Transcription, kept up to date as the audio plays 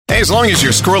Hey, as long as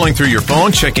you're scrolling through your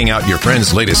phone, checking out your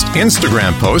friend's latest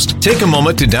Instagram post, take a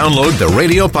moment to download the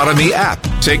Radio Para Mi app.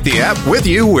 Take the app with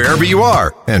you wherever you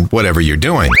are and whatever you're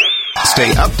doing.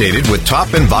 Stay updated with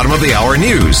top and bottom of the hour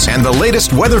news and the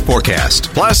latest weather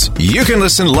forecast. Plus, you can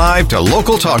listen live to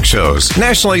local talk shows,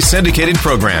 nationally syndicated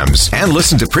programs, and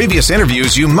listen to previous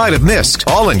interviews you might have missed,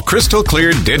 all in crystal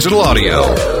clear digital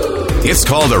audio. It's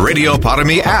called the Radio Para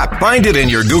Mi app. Find it in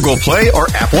your Google Play or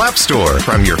Apple App Store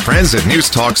from your friends at News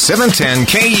Talk 710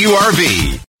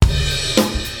 KURV.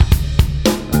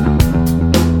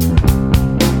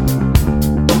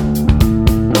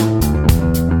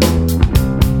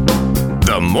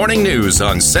 The morning news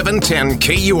on 710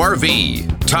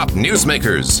 KURV. Top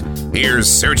newsmakers. Here's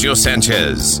Sergio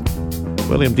Sanchez.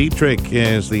 William Dietrich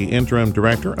is the interim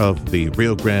director of the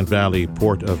Rio Grande Valley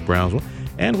Port of Brownsville,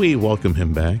 and we welcome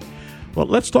him back. Well,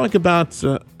 let's talk about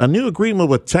a new agreement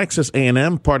with Texas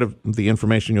A&M, part of the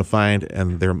information you'll find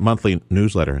in their monthly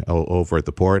newsletter over at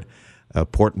the port,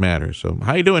 Port Matters. So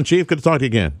how you doing, Chief? Good to talk to you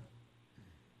again.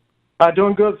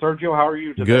 Doing good, Sergio. How are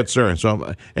you today? Good, sir.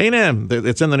 So A&M,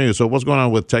 it's in the news. So what's going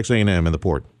on with Texas A&M and the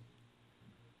port?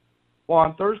 Well,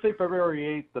 on Thursday,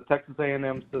 February 8th, the Texas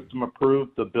A&M system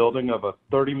approved the building of a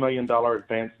 $30 million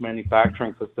advanced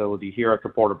manufacturing facility here at the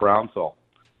Port of Brownsville.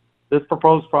 This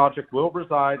proposed project will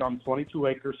reside on 22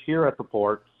 acres here at the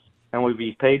port and will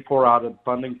be paid for out of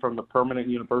funding from the Permanent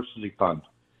University Fund.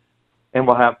 And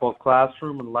we'll have both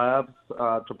classroom and labs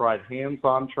to provide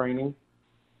hands-on training,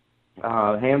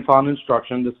 hands-on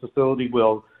instruction. This facility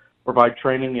will provide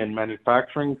training in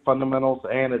manufacturing fundamentals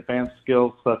and advanced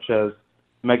skills such as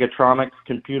mechatronics,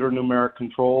 computer numeric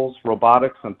controls,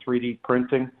 robotics, and 3D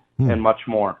printing, and much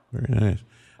more. Very nice.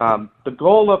 The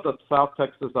goal of the South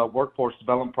Texas Workforce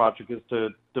Development Project is to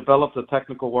develop the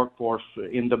technical workforce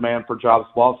in demand for jobs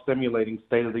while stimulating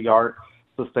state-of-the-art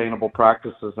sustainable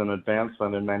practices and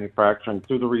advancement in manufacturing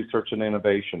through the research and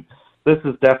innovation. This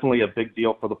is definitely a big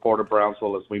deal for the Port of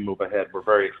Brownsville as we move ahead. We're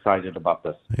very excited about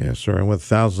this. Yes, sir. And with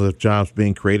thousands of jobs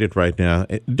being created right now,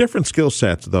 different skill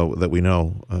sets, though, that we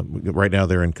know. Right now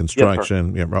they're in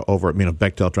construction. Yes, over at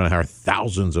Bechtel trying to hire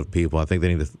thousands of people. I think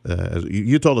they need to, as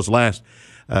you told us last,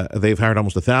 they've hired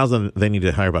almost 1,000. They need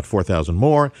to hire about 4,000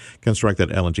 more, construct that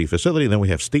LNG facility. Then we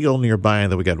have steel nearby,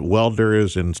 and then we got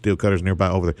welders and steel cutters nearby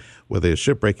over there with the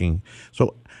shipbreaking.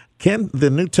 So can the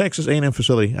new Texas A&M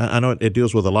facility, I know it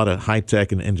deals with a lot of high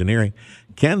tech and engineering,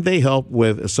 can they help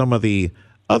with some of the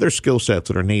other skill sets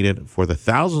that are needed for the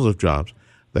thousands of jobs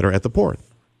that are at the port?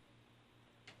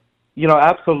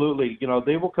 Absolutely.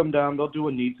 They will come down, they'll do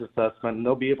a needs assessment, and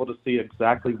they'll be able to see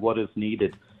exactly what is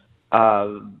needed.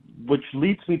 Which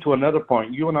leads me to another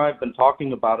point. You and I have been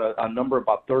talking about a number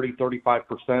about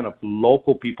 35% of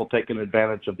local people taking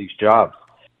advantage of these jobs.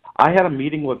 I had a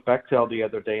meeting with Bechtel the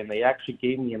other day, and they actually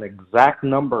gave me an exact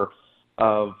number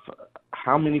of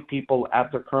how many people at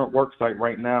their current work site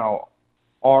right now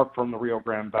are from the Rio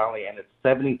Grande Valley, and it's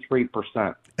 73%.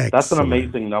 Excellent. That's an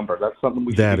amazing number. That's something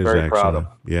we should be very proud of.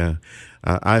 Yeah.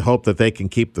 I hope that they can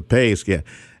keep the pace. Yeah.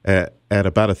 At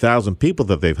about 1,000 people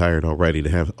that they've hired already to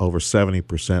have over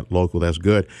 70% local. That's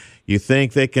good. You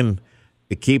think they can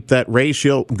keep that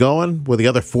ratio going with the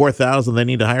other 4,000 they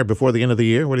need to hire before the end of the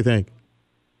year? What do you think?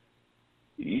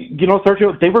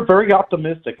 Sergio, they were very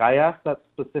optimistic. I asked that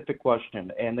specific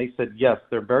question, and they said yes,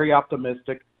 they're very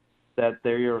optimistic that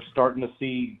they are starting to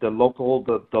see the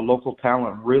local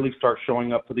talent really start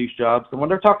showing up for these jobs. And when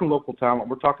they're talking local talent,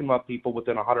 we're talking about people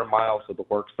within 100 miles of the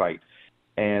work site.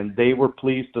 And they were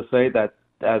pleased to say that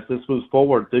as this moves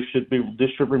forward, this should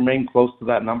remain close to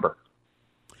that number.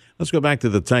 Let's go back to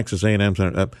the Texas A&M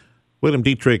Center. William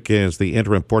Dietrich is the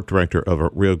interim port director of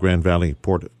Rio Grande Valley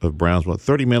Port of Brownsville,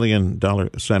 $30 million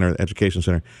education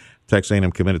center. Texas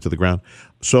A&M committed to the ground.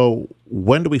 So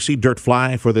when do we see dirt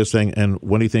fly for this thing, and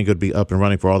when do you think it would be up and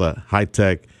running for all the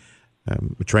high-tech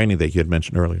training that you had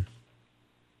mentioned earlier?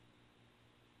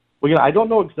 Well, I don't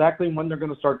know exactly when they're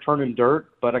going to start turning dirt,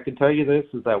 but I can tell you this,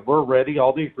 is that we're ready.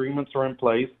 All the agreements are in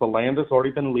place. The land has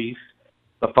already been leased.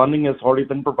 The funding has already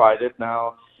been provided.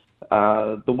 Now,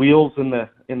 the wheels in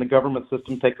the government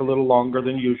system take a little longer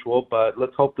than usual, but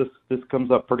let's hope this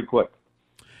comes up pretty quick.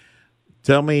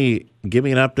 Give me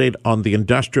an update on the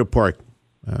industrial park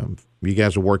you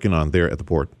guys are working on there at the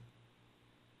port.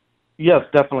 Yes,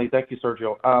 definitely. Thank you,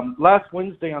 Sergio. Last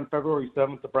Wednesday on February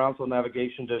 7th, the Brownsville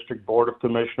Navigation District Board of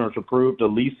Commissioners approved the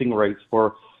leasing rates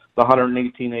for the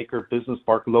 118-acre business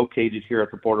park located here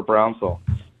at the Port of Brownsville.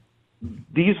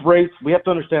 These rates, we have to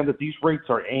understand that these rates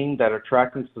are aimed at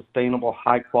attracting sustainable,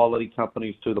 high-quality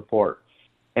companies to the port.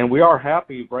 And we are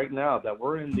happy right now that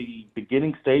we're in the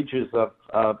beginning stages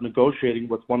of negotiating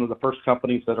with one of the first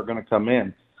companies that are going to come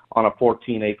in. on a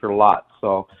 14-acre lot.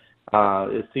 So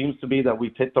it seems to be that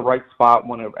we've hit the right spot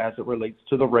as it relates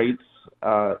to the rates,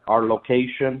 our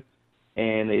location,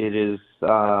 and it is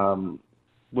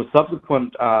with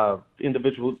subsequent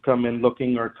individuals come in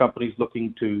looking or companies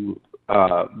looking to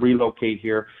relocate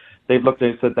here. They've looked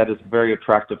and said that it's a very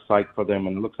attractive site for them,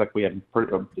 and it looks like we have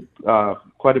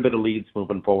quite a bit of leads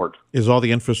moving forward. Is all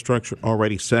the infrastructure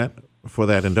already set for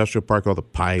that industrial park, all the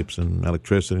pipes and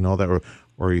electricity and all that, or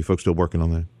are you folks still working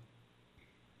on that?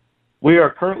 We are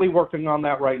currently working on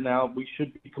that right now. We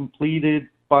should be completed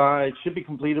by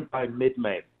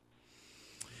mid-May.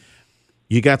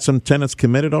 You got some tenants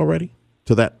committed already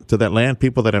to that land,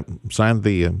 people that have signed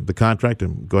the contract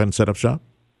and go ahead and set up shop?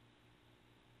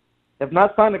 Have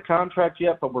not signed a contract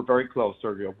yet, but we're very close,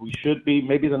 Sergio. We should be.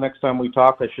 Maybe the next time we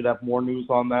talk, I should have more news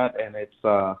on that, and it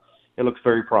looks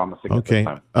very promising. Okay.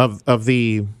 At this time. Of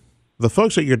the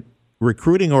folks that you're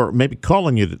recruiting or maybe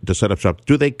calling you to set up shop,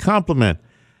 do they complement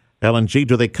LNG?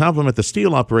 Do they complement the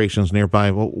steel operations nearby?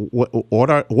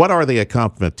 What are they a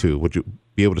complement to? Would you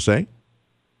be able to say?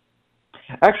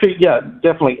 Actually, yeah,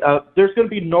 definitely. There's going to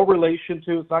be no relation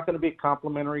to. It's not going to be a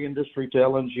complementary industry to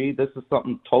LNG. This is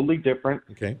something totally different.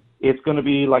 Okay. It's going to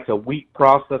be like a wheat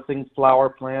processing flour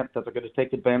plant that they're going to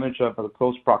take advantage of the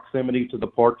close proximity to the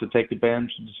port to take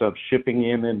advantage of shipping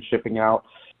in and shipping out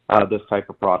this type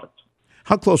of product.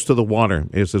 How close to the water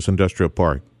is this industrial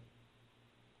park?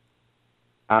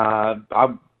 I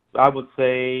would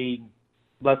say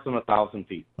less than 1,000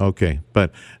 feet. Okay,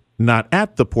 but not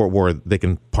at the port where they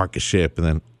can park a ship and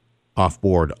then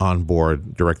off-board,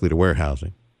 on-board, directly to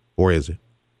warehousing, or is it?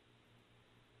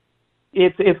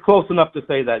 It's close enough to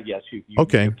say that, yes, you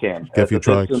can. A few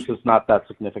trucks. The distance is not that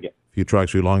significant. A few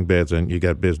trucks, few long beds, and you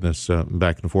got business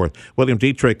back and forth. William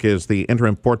Dietrich is the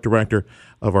interim port director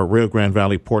of our Rio Grande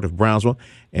Valley Port of Brownsville.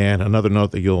 And another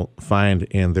note that you'll find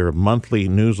in their monthly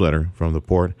newsletter from the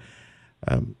port,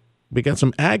 we got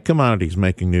some ag commodities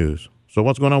making news. So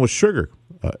what's going on with sugar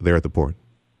there at the port?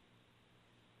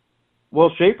 Well,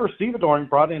 Schaefer Stevedoring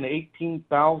brought in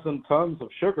 18,000 tons of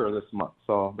sugar this month.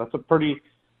 So that's a pretty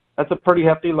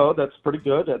hefty load. That's pretty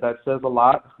good. That says a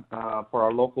lot for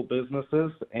our local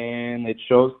businesses, and it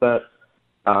shows that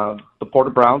the Port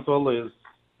of Brownsville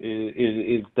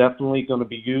is definitely going to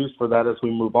be used for that as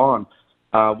we move on.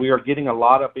 We are getting a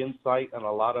lot of insight and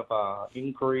a lot of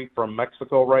inquiry from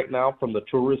Mexico right now, from the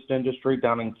tourist industry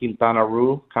down in Quintana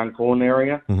Roo, Cancun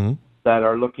area, that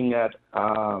are looking at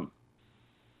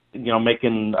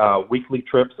making weekly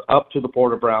trips up to the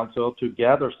Port of Brownsville to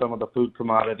gather some of the food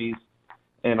commodities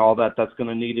and all that's going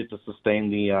to need it to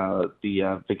sustain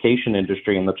the vacation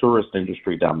industry and the tourist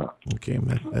industry down there. Okay,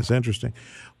 that's interesting.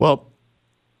 Well,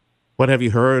 what have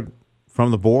you heard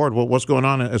from the board? What's going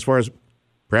on as far as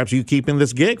perhaps you keeping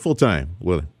this gig full time,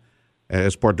 Willie,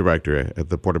 as port director at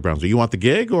the Port of Brownsville? You want the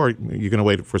gig, or are you going to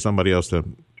wait for somebody else to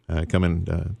come in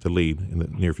to lead in the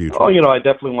near future? Oh, I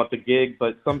definitely want the gig,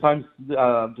 but sometimes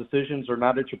decisions are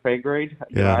not at your pay grade.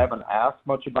 I haven't asked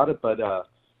much about it, but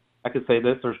I could say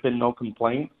this: there's been no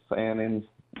complaints, and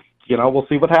we'll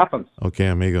see what happens. Okay,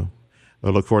 amigo. I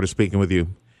look forward to speaking with you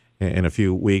in a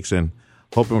few weeks and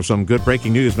hoping for some good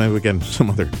breaking news. Maybe we get some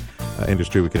other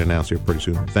industry we can announce here pretty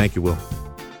soon. Thank you, Will.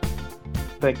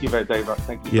 Thank you very much.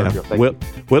 Thank you. Thank you.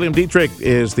 William Dietrich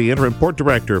is the interim port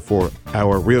director for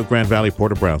our Rio Grande Valley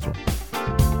Port of Brownsville.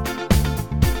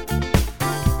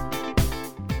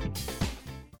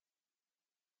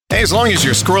 As long as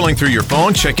you're scrolling through your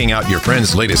phone, checking out your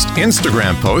friend's latest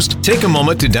Instagram post, take a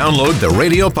moment to download the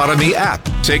Radio Para Mi app.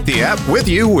 Take the app with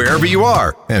you wherever you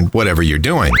are and whatever you're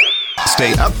doing.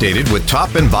 Stay updated with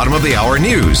top and bottom of the hour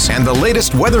news and the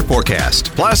latest weather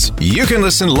forecast. Plus, you can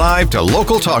listen live to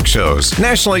local talk shows,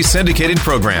 nationally syndicated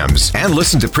programs, and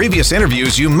listen to previous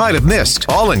interviews you might have missed,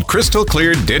 all in crystal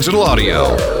clear digital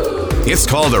audio. It's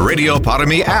called the Radio Para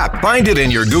Mi app. Find it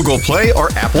in your Google Play or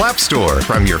Apple App Store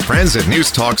from your friends at News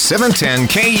Talk 710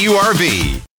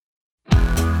 KURV.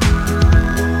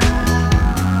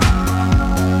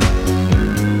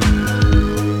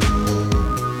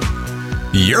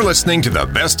 You're listening to the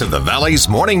best of the Valley's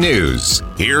morning news.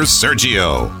 Here's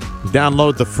Sergio.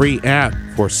 Download the free app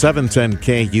for 710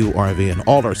 KURV and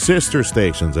all our sister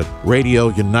stations at Radio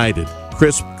United.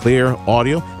 Crisp, clear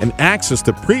audio and access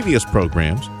to previous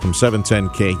programs from 710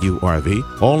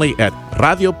 KURV only at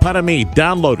Radio Para Mi.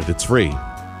 Download it. It's free.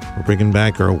 We're bringing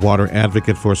back our water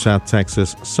advocate for South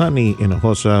Texas, Sonny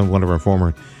Hinojosa, one of our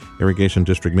former irrigation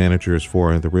district managers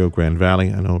for the Rio Grande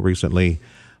Valley. I know recently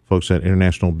folks at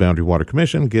International Boundary Water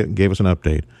Commission gave us an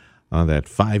update on that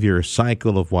 5-year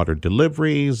cycle of water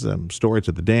deliveries, storage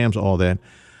at the dams, all that.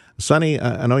 Sonny,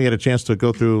 I know you had a chance to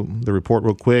go through the report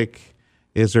real quick.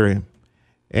 Is there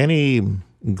Any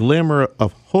glimmer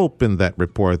of hope in that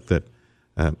report that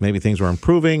maybe things are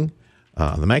improving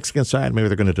on the Mexican side? Maybe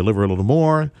they're going to deliver a little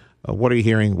more. What are you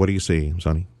hearing? What do you see,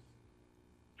 Sonny?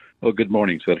 Well, good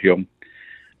morning, Sergio.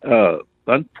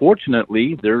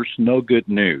 Unfortunately, there's no good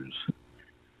news.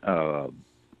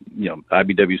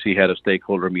 IBWC had a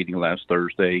stakeholder meeting last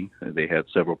Thursday. They had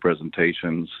several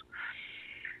presentations,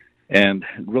 and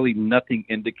really nothing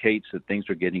indicates that things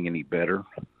are getting any better.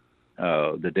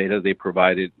 The data they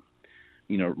provided,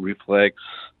 reflects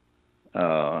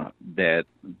that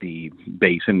the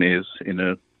basin is in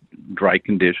a dry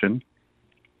condition.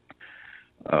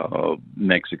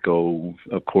 Mexico,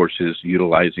 of course, is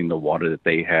utilizing the water that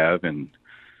they have, and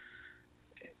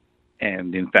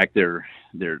in fact, they're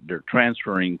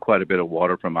transferring quite a bit of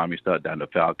water from Amistad down to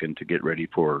Falcon to get ready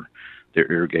for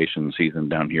their irrigation season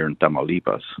down here in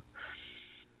Tamaulipas.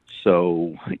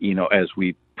 So, as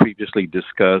we previously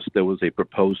discussed, there was a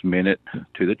proposed minute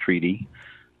to the treaty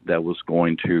that was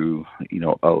going to,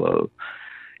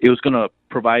 it was going to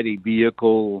provide a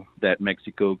vehicle that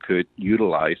Mexico could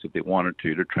utilize if they wanted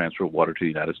to transfer water to the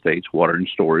United States, water in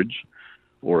storage,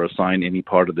 or assign any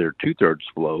part of their 2/3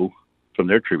 flow from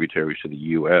their tributaries to the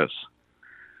U.S.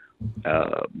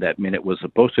 That minute was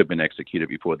supposed to have been executed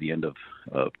before the end of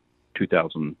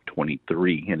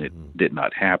 2023, and it did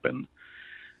not happen.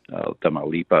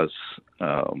 Tamaulipas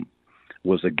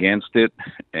was against it,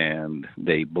 and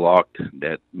they blocked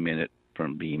that minute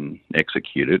from being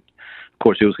executed. Of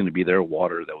course, it was going to be their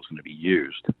water that was going to be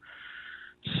used.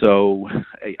 So,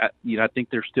 I think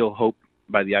there's still hope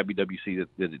by the IBWC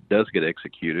that it does get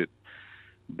executed.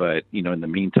 But, in the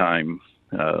meantime,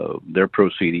 they're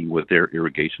proceeding with their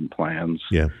irrigation plans.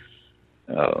 Yeah.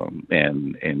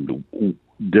 And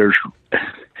there's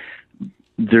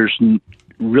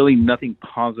really nothing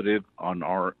positive on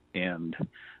our end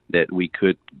that we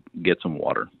could get some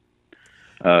water.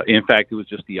 In fact, it was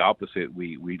just the opposite.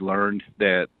 We learned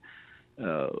that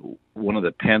one of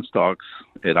the penstocks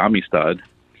at Amistad,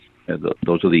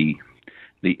 those are the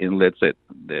inlets that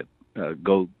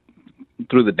go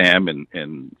through the dam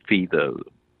and feed the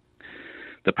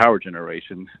power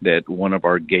generation, that one of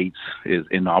our gates is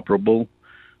inoperable.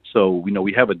 So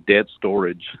we have a dead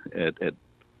storage at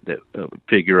that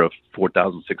figure of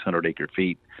 4,600 acre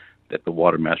feet that the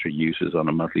water master uses on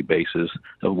a monthly basis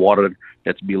of water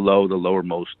that's below the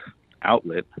lowermost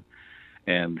outlet.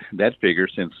 And that figure,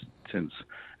 since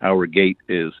our gate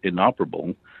is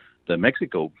inoperable, the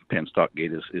Mexico penstock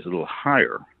gate is a little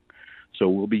higher. So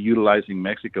we'll be utilizing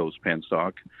Mexico's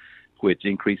penstock, which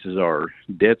increases our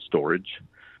dead storage.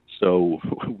 So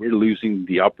we're losing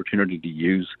the opportunity to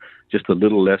use just a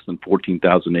little less than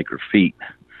 14,000 acre feet,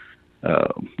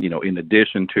 in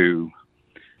addition to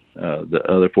the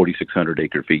other 4,600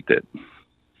 acre feet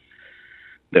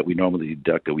that we normally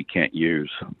deduct that we can't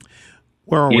use.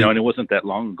 Where are we? And it wasn't that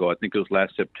long ago. I think it was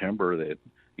last September that,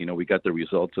 we got the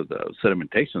results of the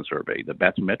sedimentation survey, the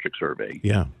bathymetric survey.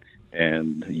 Yeah.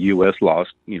 And the U.S.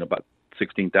 lost, about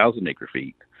 16,000 acre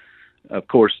feet. Of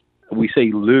course, we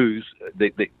say lose,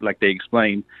 they like they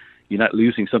explained, you're not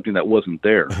losing something that wasn't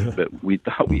there, but we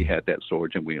thought we had that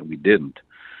storage and we didn't.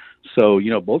 So,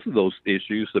 both of those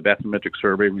issues, the bathymetric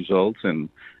survey results and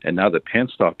now the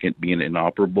penstock being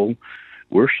inoperable,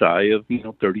 we're shy of,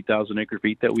 30,000 acre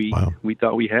feet that we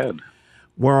thought we had.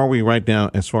 Where are we right now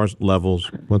as far as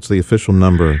levels? What's the official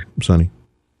number, Sonny?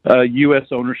 U.S.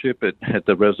 ownership at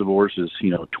the reservoirs is,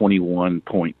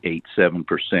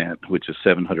 21.87%, which is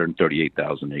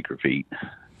 738,000 acre feet.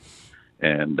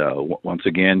 And once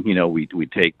again, we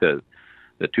take the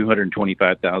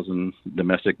 225,000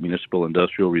 domestic municipal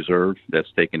industrial reserve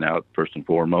that's taken out first and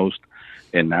foremost,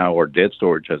 and now our dead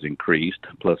storage has increased,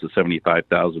 plus the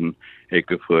 75,000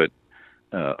 acre foot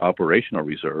operational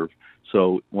reserve.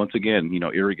 So once again,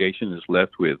 irrigation is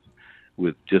left with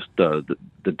just the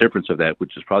difference of that,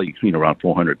 which is probably around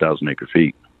 400,000 acre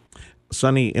feet.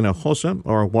 Sonny Hinojosa,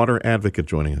 our water advocate,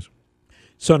 joining us.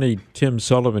 Sonny, Tim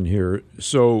Sullivan here.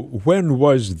 So when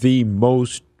was the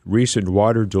most recent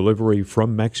water delivery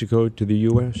from Mexico to the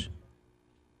U.S.?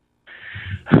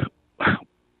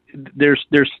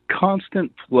 There's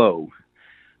constant flow.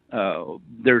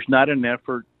 There's not an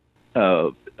effort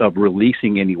of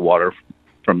releasing any water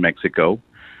from Mexico.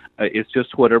 It's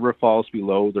just whatever falls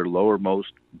below their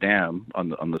lowermost dam on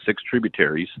the 6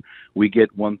 tributaries, we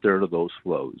get 1/3 of those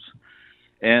flows.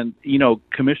 And,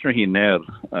 Commissioner Giner,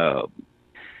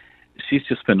 she's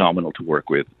just phenomenal to work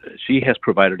with. She has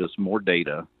provided us more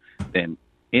data than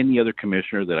any other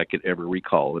commissioner that I could ever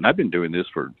recall. And I've been doing this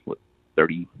for,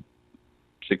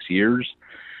 36 years.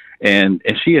 And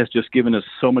she has just given us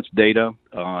so much data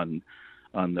on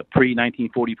on the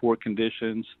pre-1944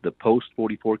 conditions, the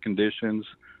post-44 conditions,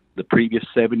 the previous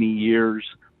 70 years,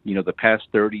 the past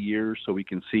 30 years, so we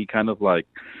can see kind of like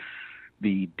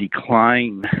the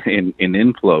decline in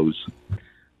inflows.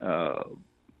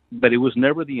 But it was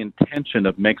never the intention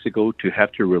of Mexico to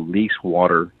have to release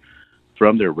water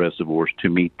from their reservoirs to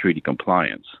meet treaty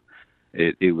compliance.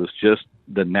 It was just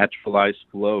the naturalized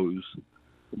flows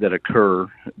that occur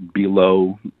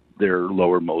below their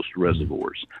lowermost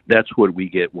reservoirs. That's what we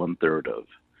get 1/3 of.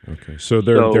 Okay, so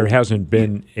there hasn't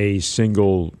been a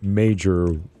single major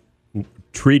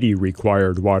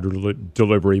treaty-required water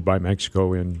delivery by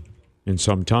Mexico in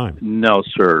some time. No,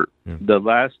 sir. Yeah. The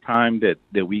last time that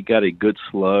we got a good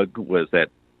slug was that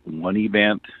one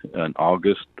event in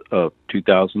August of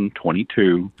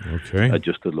 2022. Okay.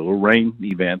 Just a little rain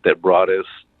event that brought us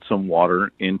some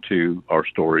water into our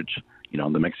storage,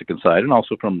 on the Mexican side, and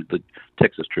also from the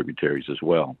Texas tributaries as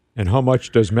well. And how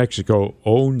much does Mexico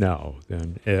owe now,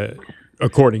 then,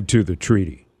 according to the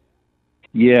treaty?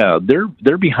 Yeah,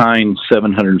 they're behind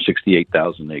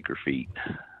 768,000 acre feet,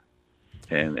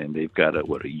 and they've got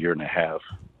a year and a half,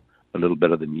 a little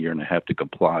better than a year and a half to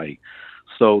comply.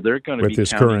 So they're going to be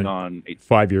this counting current on a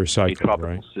 5-year cycle, a tropical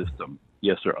right? system.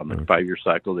 Yes, sir, on the 5-year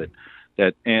cycle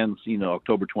that ends,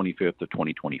 October 25th of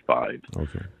 2025.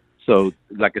 Okay. So,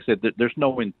 like I said, there's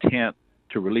no intent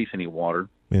to release any water.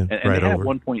 Yeah, and right they have over.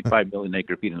 1.5 million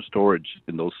acre feet in storage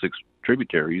in those 6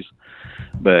 tributaries,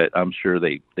 but I'm sure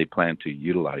they plan to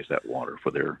utilize that water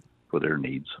for their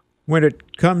needs. When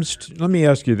it comes to, let me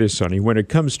ask you this, Sonny, when it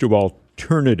comes to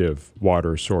alternative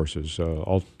water sources,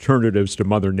 alternatives to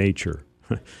Mother Nature,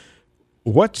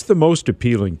 what's the most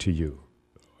appealing to you?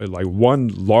 Like one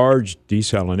large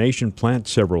desalination plant,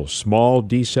 several small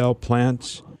desal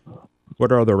plants?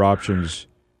 What other options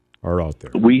are out there?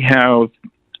 We have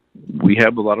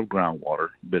a lot of groundwater,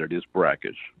 but it is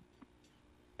brackish,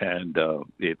 and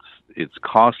it's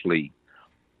costly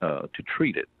to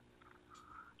treat it.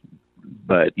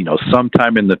 But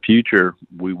sometime in the future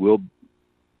we will,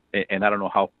 and I don't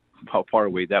know how far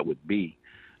away that would be,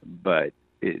 but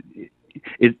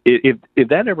if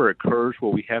that ever occurs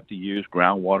where we have to use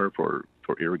groundwater for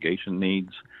irrigation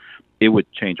needs, it would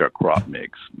change our crop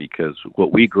mix because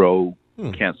what we grow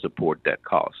can't support that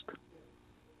cost.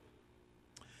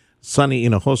 Sonny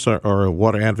Hinojosa, our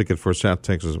water advocate for South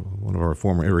Texas, one of our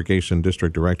former irrigation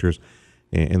district directors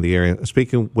in the area,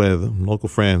 speaking with local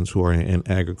friends who are in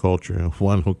agriculture.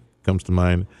 One who comes to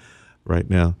mind right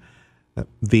now,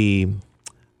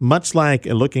 much like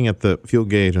looking at the fuel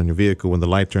gauge on your vehicle when the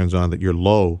light turns on that you're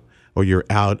low or you're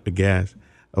out of gas,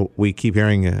 we keep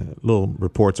hearing little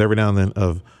reports every now and then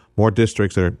of more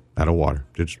districts that are out of water,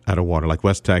 just out of water, like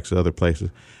West Texas, other places.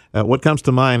 What comes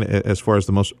to mind as far as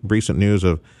the most recent news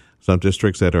of some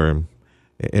districts that are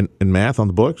in math on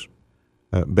the books,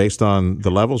 based on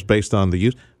the levels, based on the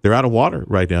use, they're out of water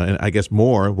right now, and I guess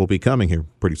more will be coming here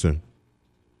pretty soon.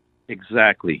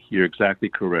 Exactly, you're exactly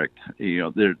correct.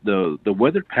 The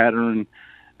weather pattern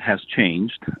has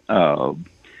changed.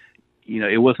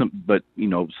 It wasn't, but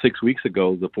 6 weeks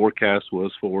ago the forecast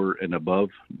was for an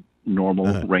above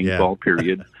normal rainfall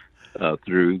period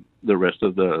through the rest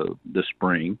of the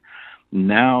spring.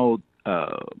 Now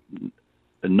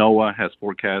NOAA has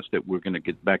forecast that we're going to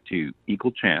get back to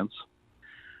equal chance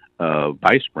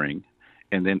by spring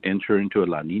and then enter into a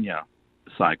La Nina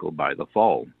cycle by the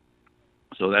fall.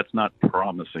 So that's not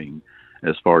promising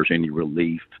as far as any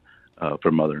relief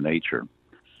from Mother Nature.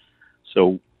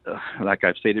 So like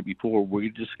I've stated before, we're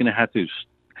just going to have to,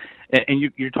 and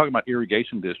you're talking about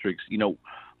irrigation districts,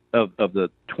 of the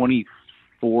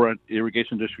 24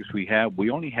 irrigation districts we have, we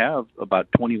only have about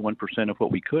 21% of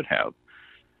what we could have.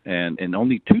 And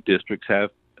only 2 districts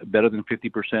have better than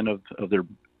 50% of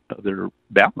their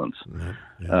balance.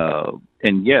 Yeah.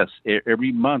 And yes,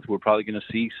 every month we're probably going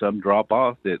to see some drop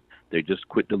off that they just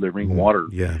quit delivering water.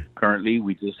 Yeah. Currently,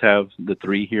 we just have the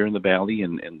 3 here in the valley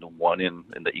and the 1 in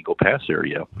the Eagle Pass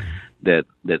area that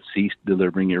ceased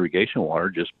delivering irrigation water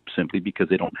just simply because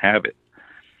they don't have it.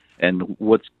 And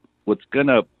what's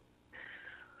gonna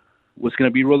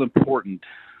be real important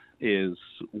is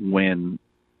when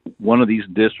one of these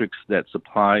districts that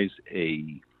supplies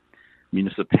a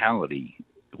municipality,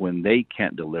 when they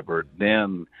can't deliver,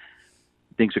 then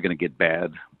things are going to get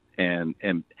bad. And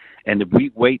if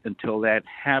we wait until that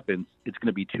happens, it's going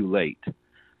to be too late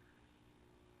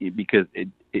because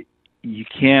you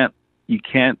can't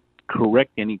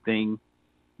correct anything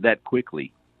that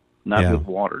quickly, not with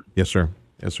water. Yes, sir.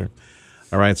 Yes, sir.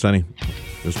 All right, Sonny.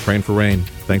 Just praying for rain.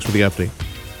 Thanks for the update.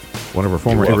 One of our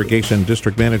former irrigation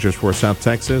district managers for South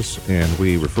Texas, and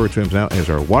we refer to him now as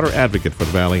our water advocate for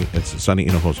the Valley. It's Sonny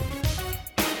Hinojosa.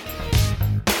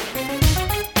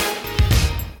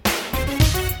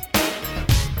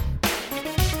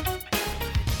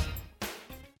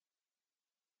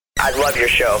 I love your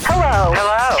show. Hello.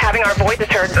 Hello. Having our voices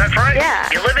heard. That's right. Yeah.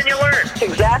 You live and you learn.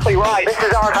 Exactly right. This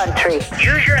is our country.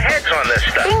 Use your heads on this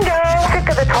stuff. Bingo. Sick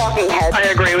of the talking heads.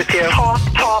 I agree with you. Talk,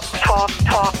 talk, talk,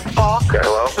 talk, talk.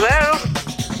 Hello? Hello?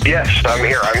 Yes, I'm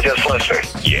here. I'm just listening.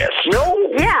 Yes. No.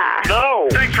 Yeah. No.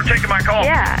 Thanks for taking my call.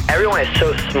 Yeah. Everyone is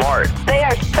so smart. They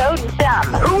are so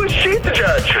dumb. Who is she to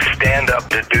judge? To stand up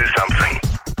to do something.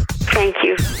 Thank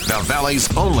you. The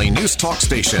Valley's only news talk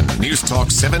station, News Talk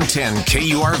 710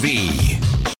 KURV.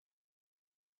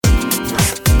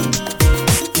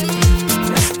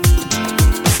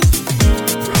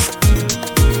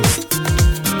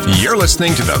 You're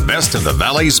listening to the best of the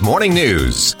Valley's morning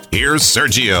news. Here's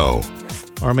Sergio.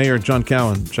 Our Mayor, John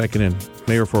Cowan, checking in.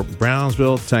 Mayor for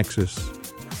Brownsville, Texas.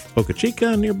 Boca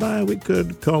Chica nearby, we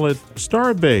could call it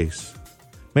Starbase.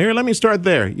 Mayor, let me start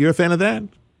there. You're a fan of that?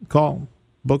 Call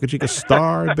Boca Chica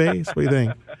Starbase? What do you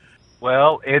think?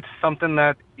 Well, it's something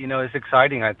that, is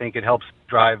exciting. I think it helps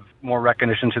drive more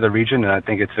recognition to the region, and I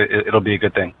think it'll be a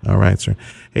good thing. All right, sir.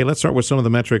 Hey, let's start with some of the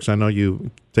metrics I know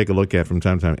you take a look at from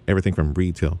time to time. Everything from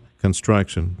retail,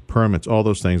 construction, permits, all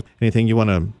those things. Anything you want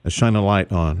to shine a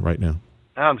light on right now?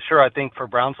 I'm sure. I think for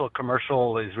Brownsville,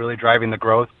 commercial is really driving the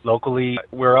growth. Locally,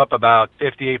 we're up about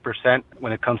 58%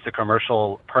 when it comes to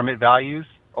commercial permit values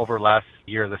over last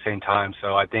year at the same time.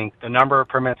 So I think the number of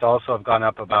permits also have gone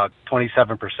up about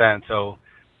 27%. So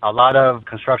a lot of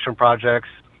construction projects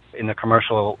in the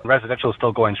commercial, residential is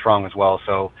still going strong as well.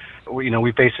 So,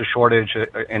 we face a shortage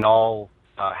in all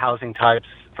housing types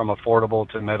from affordable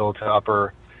to middle to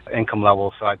upper income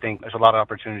levels. So I think there's a lot of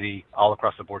opportunity all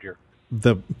across the board here.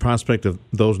 The prospect of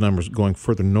those numbers going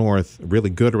further north, really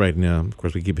good right now. Of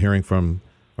course, we keep hearing from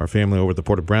our family over at the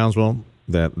Port of Brownsville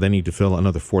that they need to fill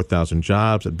another 4,000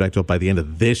 jobs at Bechtel by the end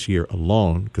of this year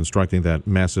alone, constructing that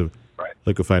massive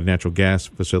liquefied natural gas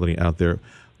facility out there,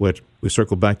 which we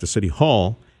circle back to City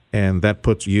Hall, and that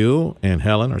puts you and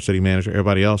Helen, our city manager,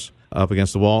 everybody else up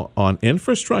against the wall on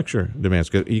infrastructure demands.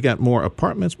 You got more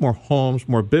apartments, more homes,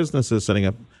 more businesses setting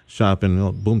up shop in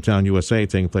Boomtown, USA,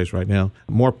 taking place right now,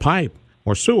 more pipe,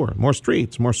 more sewer, more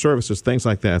streets, more services, things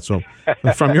like that. So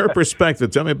from your perspective,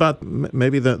 tell me about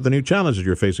maybe the new challenges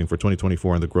you're facing for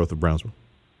 2024 and the growth of Brownsville.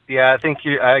 Yeah,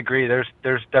 I agree.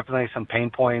 There's definitely some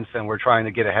pain points, and we're trying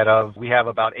to get ahead of. We have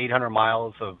about 800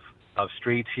 miles of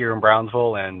streets here in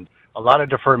Brownsville and a lot of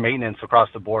deferred maintenance across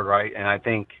the board, right? And I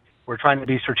think we're trying to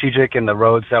be strategic in the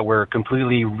roads that we're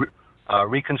completely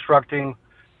reconstructing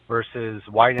versus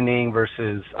widening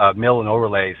versus mill and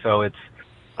overlay. So it's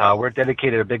we're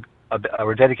dedicating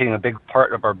a big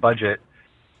part of our budget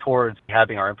towards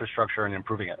having our infrastructure and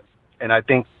improving it. And I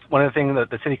think one of the things that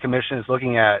the City Commission is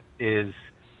looking at is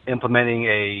implementing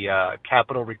a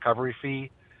capital recovery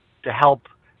fee to help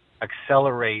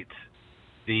accelerate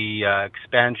the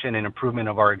expansion and improvement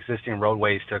of our existing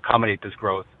roadways to accommodate this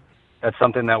growth. That's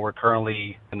something that we're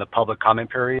currently in the public comment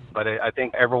period, but I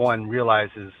think everyone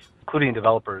realizes, including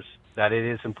developers, that it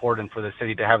is important for the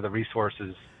city to have the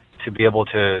resources to be able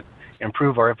to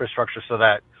improve our infrastructure so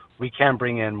that we can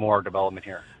bring in more development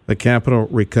here. The capital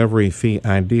recovery fee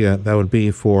idea, that would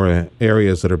be for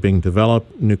areas that are being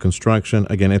developed, new construction.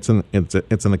 Again, it's in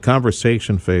the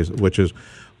conversation phase, which is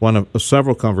one of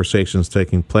several conversations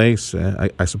taking place.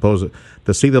 I suppose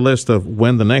to see the list of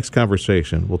when the next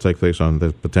conversation will take place on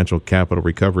the potential capital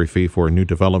recovery fee for new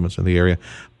developments in the area.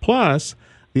 Plus,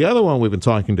 the other one we've been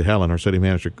talking to Helen, our city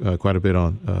manager, quite a bit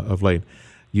on of late,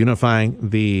 unifying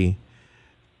the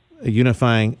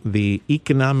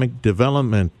economic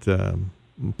development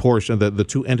portion, the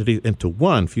two entities into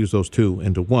one, fuse those two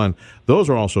into one. Those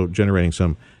are also generating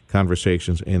some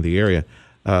conversations in the area.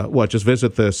 Just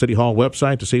visit the City Hall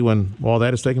website to see when all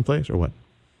that is taking place, or what?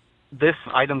 This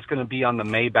item's going to be on the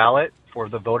May ballot for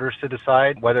the voters to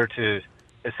decide whether to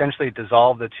essentially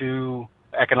dissolve the two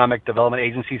economic development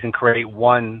agencies and create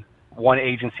one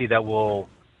agency that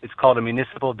it's called a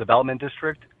municipal development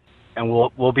district. And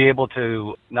we'll be able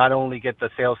to not only get the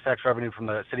sales tax revenue from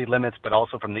the city limits, but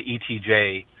also from the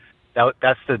ETJ.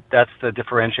 That's the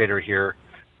differentiator here.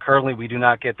 Currently, we do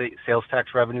not get the sales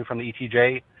tax revenue from the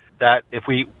ETJ. That if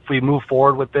we move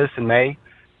forward with this in May,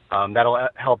 that'll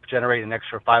help generate an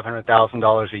extra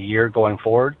 $500,000 a year going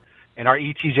forward. And our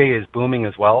ETJ is booming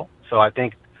as well. So I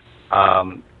think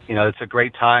it's a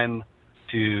great time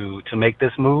to make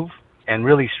this move and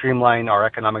really streamline our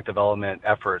economic development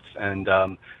efforts. And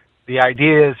the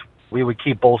idea is we would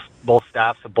keep both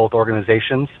staffs of both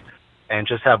organizations and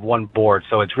just have one board.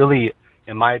 So it's really,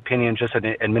 in my opinion, just an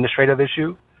administrative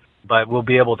issue, but we'll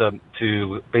be able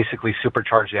to basically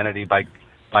supercharge the entity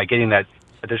by getting that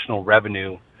additional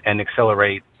revenue and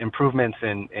accelerate improvements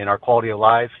in our quality of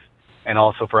life and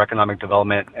also for economic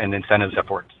development and incentives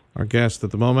efforts. Our guest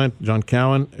at the moment, John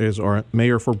Cowan, is our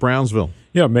mayor for Brownsville.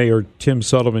 Yeah, Mayor Tim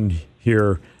Sullivan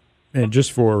here. And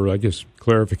just for, I guess,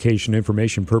 clarification,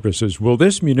 information purposes, will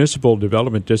this municipal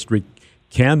development district,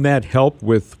 can that help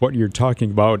with what you're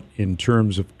talking about in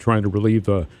terms of trying to relieve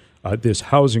this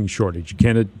housing shortage?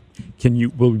 Will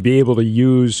you be able to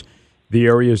use the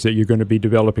areas that you're going to be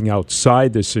developing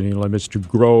outside the city limits to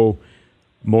grow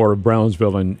more of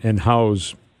Brownsville and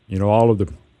house, all of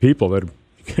the people that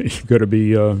are going to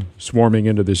be swarming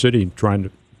into the city, trying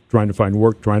to find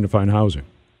work, trying to find housing?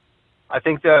 I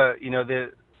think the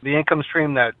income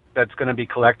stream that's going to be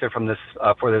collected from this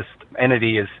for this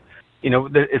entity is,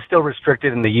 it's still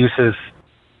restricted in the uses,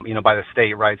 by the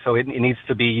state, right? So it needs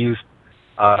to be used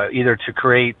either to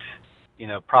create,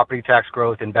 property tax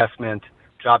growth, investment,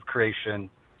 job creation,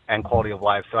 and quality of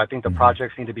life. So I think the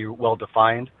projects need to be well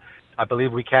defined. I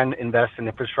believe we can invest in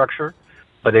infrastructure,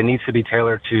 but it needs to be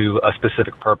tailored to a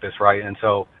specific purpose, right? And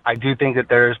so I do think that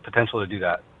there is potential to do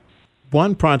that.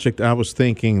 One project I was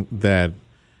thinking that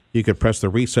you could press the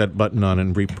reset button on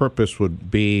and repurpose would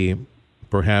be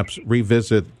perhaps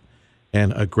revisit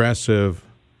an aggressive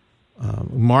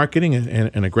marketing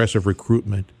and aggressive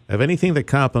recruitment of anything that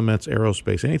complements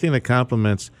aerospace, anything that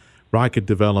complements rocket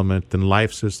development and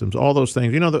life systems, all those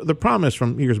things. The promise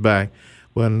from years back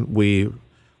when we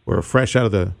were fresh out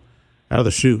of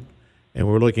the chute and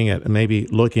we're looking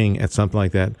at something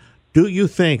like that. Do you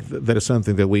think that is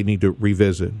something that we need to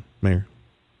revisit, Mayor?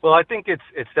 Well, I think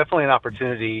it's definitely an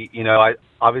opportunity. I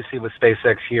obviously with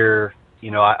SpaceX here,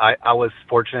 I was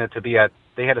fortunate to be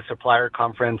they had a supplier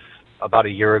conference about a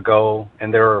year ago,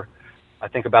 and there were, I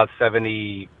think, about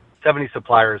 70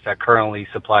 suppliers that currently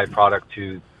supply product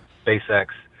to SpaceX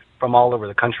from all over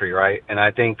the country, right? And I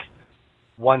think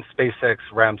once SpaceX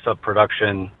ramps up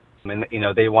production, and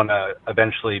they want to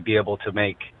eventually be able to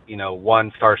make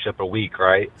one Starship a week,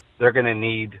 right? They're going to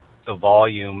need the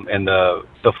volume and the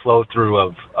flow through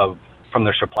of from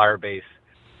their supplier base,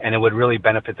 and it would really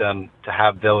benefit them to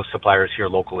have those suppliers here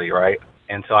locally, right?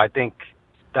 And so I think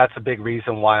that's a big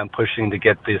reason why I'm pushing to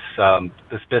get this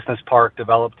business park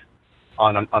developed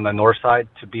on the north side,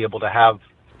 to be able to have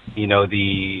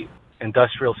the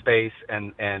industrial space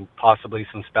and possibly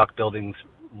some spec buildings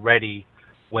ready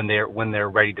when they're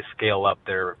ready to scale up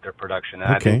their production.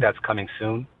 And I think that's coming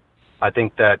soon. I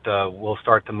think that we'll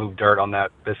start to move dirt on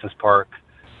that business park,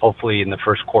 hopefully in the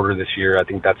first quarter of this year. I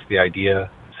think that's the idea.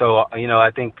 So,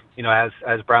 I think,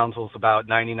 as Brownsville's about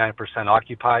 99%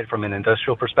 occupied from an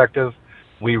industrial perspective,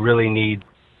 we really need,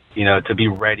 to be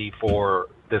ready for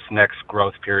this next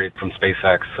growth period from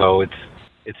SpaceX. So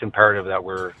it's imperative that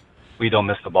we don't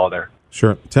miss the ball there.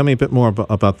 Sure. Tell me a bit more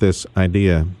about this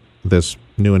idea, this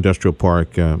new industrial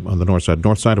park on the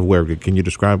north side of where? Can you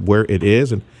describe where it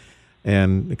is?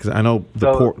 And because I know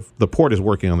the port is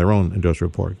working on their own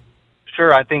industrial park.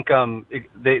 Sure, I think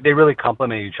they really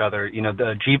complement each other.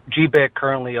 The GBIC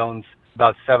currently owns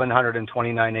about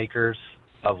 729 acres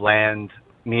of land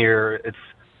it's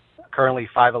currently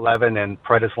 511 and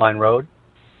Prentice Line Road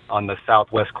on the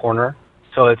southwest corner.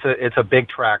 So it's a big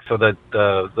tract. So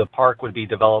the park would be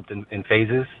developed in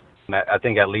phases. I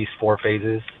think at least 4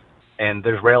 phases, and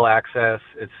there's rail access.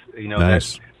 It's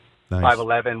nice.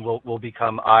 511 will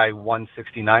become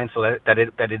I-169, so that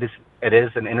it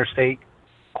is an interstate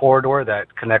corridor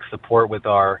that connects the port with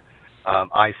our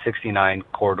I-69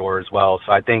 corridor as well.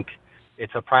 So I think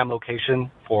it's a prime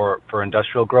location for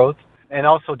industrial growth, and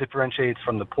also differentiates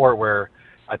from the port, where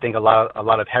I think a lot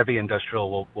of heavy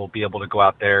industrial will be able to go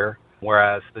out there,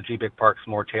 whereas the GBIC Park's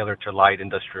more tailored to light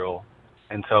industrial.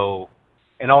 And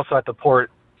also at the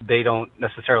port, they don't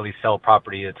necessarily sell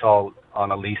property. It's all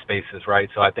on a lease basis, right?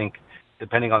 So I think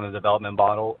depending on the development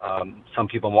model, some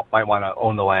people might want to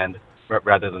own the land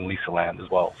rather than lease the land as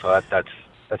well. So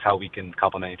that's how we can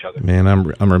complement each other. Man,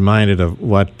 I'm reminded of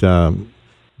what John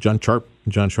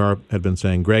Sharp had been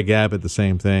saying. Greg Abbott, the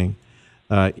same thing.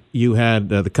 You had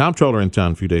the comptroller in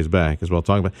town a few days back as well,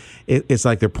 talking about it's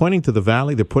like they're pointing to the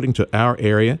valley, they're pointing to our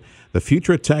area. The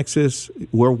future of Texas,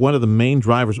 we're one of the main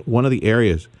drivers, one of the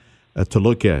areas to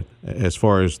look at as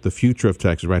far as the future of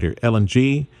Texas right here.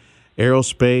 LNG,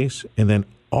 aerospace, and then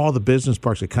all the business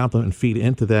parks that complement and feed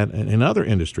into that and other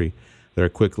industry that are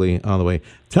quickly on the way.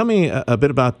 Tell me a bit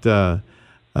about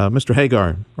Mr.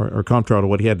 Hagar, or comptroller,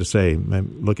 what he had to say,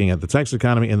 looking at the Texas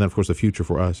economy and then, of course, the future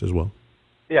for us as well.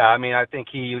 Yeah, I mean, I think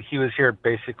he was here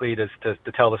basically to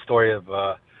tell the story of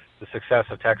the success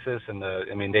of Texas, and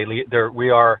we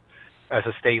are, as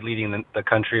a state, leading the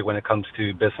country when it comes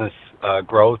to business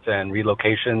growth and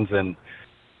relocations,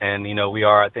 and we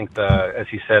are, I think, as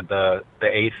he said, the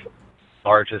 8th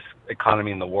largest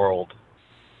economy in the world.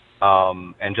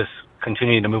 and just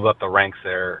continuing to move up the ranks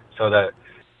there. So that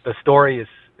the story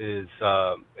is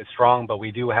strong, but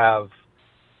we do have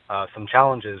some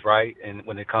challenges, right? And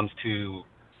when it comes to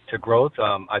growth,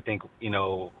 I think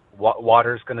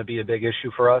water is going to be a big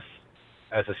issue for us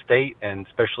as a state, and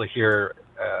especially here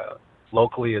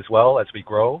locally as well as we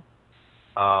grow.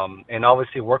 And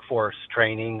obviously, workforce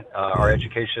training, our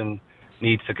education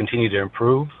needs to continue to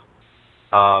improve,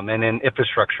 and then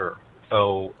infrastructure.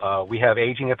 So we have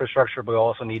aging infrastructure, but we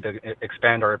also need to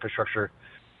expand our infrastructure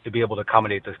to be able to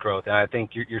accommodate this growth. And I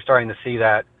think you're starting to see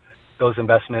that those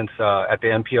investments at the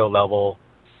MPO level,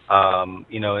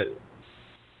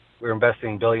 we're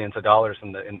investing billions of dollars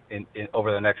in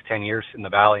over the next 10 years in the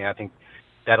valley, and I think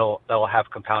that'll have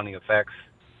compounding effects.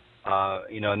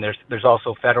 And there's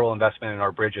also federal investment in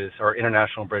our bridges, our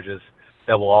international bridges,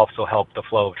 that will also help the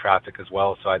flow of traffic as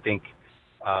well. So I think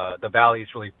the valley is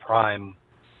really prime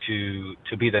to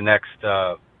be the next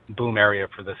boom area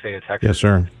for the state of Texas. Yes,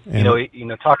 sir. And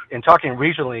Talking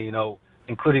regionally,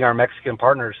 including our Mexican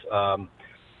partners,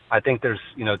 I think there's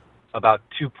about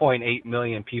 2.8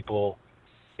 million people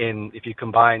if you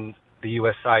combine the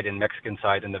U.S. side and Mexican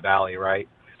side in the valley, right?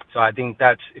 So I think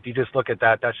if you just look at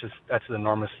that's an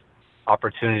enormous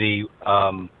opportunity.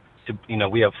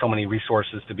 We have so many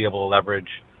resources to be able to leverage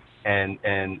and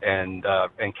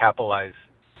capitalize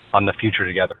on the future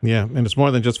together. Yeah, and it's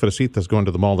more than just Fresitas going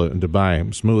to the mall to buy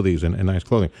smoothies and nice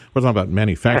clothing. We're talking about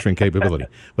manufacturing capability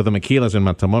with the maquilas in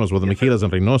Matamoros, with the maquilas in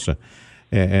Reynosa,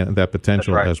 and that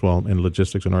potential as well in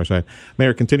logistics on our side.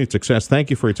 Mayor, continued success. Thank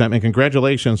you for your time, and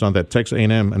congratulations on that Texas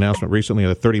A&M announcement recently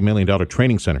of a $30 million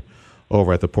training center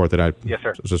over at the port that I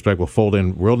suspect will fold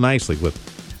in real nicely with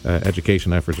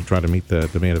education efforts to try to meet the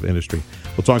demand of industry.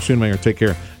 We'll talk soon, Mayor. Take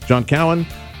care. John Cowan,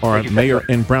 our mayor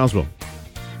in Brownsville.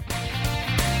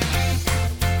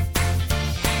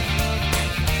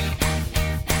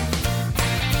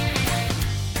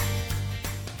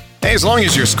 Hey, as long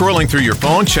as you're scrolling through your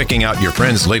phone, checking out your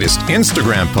friend's latest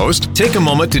Instagram post, take a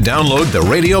moment to download the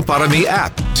Radio Para Mi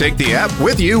app. Take the app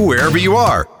with you wherever you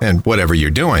are and whatever you're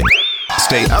doing.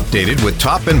 Stay updated with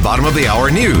top and bottom of the hour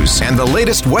news and the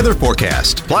latest weather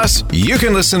forecast. Plus, you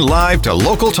can listen live to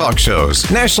local talk shows,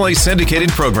 nationally syndicated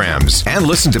programs, and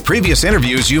listen to previous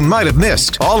interviews you might have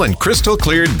missed, all in crystal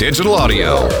clear digital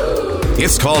audio.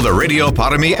 It's called the Radio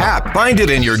Para Mi app. Find it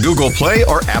in your Google Play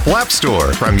or Apple App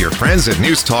Store from your friends at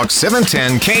News Talk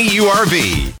 710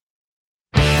 KURV.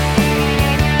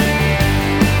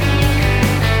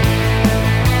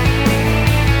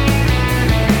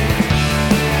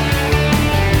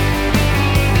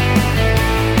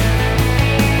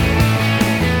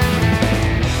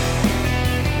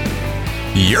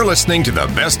 You're listening to the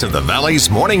best of the Valley's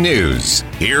morning news.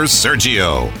 Here's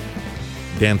Sergio.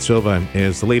 Dan Silva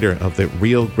is the leader of the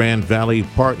Rio Grande Valley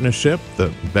Partnership, the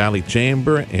Valley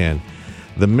Chamber, and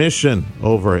the mission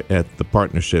over at the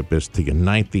partnership is to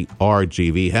unite the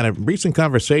RGV. Had a recent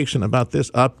conversation about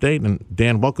this update, and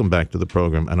Dan, welcome back to the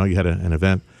program. I know you had an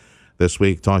event this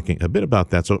week talking a bit about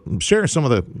that, so share some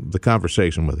of the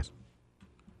conversation with us.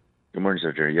 Good morning,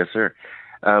 Sergio. Yes, sir.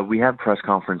 We had a press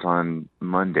conference on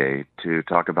Monday to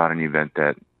talk about an event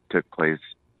that took place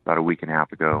about a week and a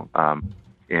half ago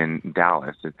in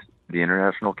Dallas. It's the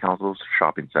International Council of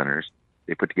Shopping Centers.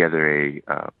 They put together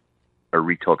a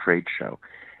retail trade show,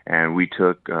 and we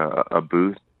took a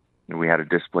booth, and we had a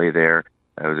display there.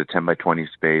 It was a 10 by 20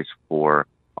 space for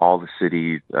all the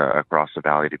cities across the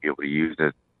valley to be able to use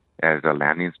it as a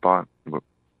landing spot,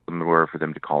 somewhere for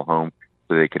them to call home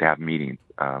so they could have meetings.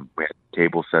 We had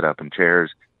tables set up and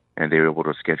chairs, and they were able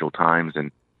to schedule times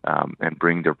and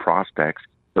bring their prospects.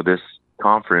 So this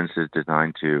conference is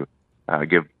designed to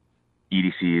give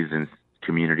EDCs and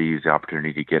communities the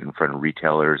opportunity to get in front of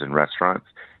retailers and restaurants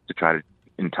to try to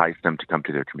entice them to come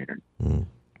to their community.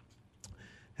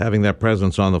 Having that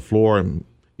presence on the floor,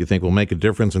 you think will make a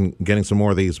difference in getting some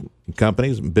more of these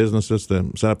companies, businesses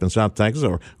to set up in South Texas,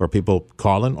 or people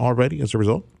calling already as a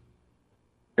result?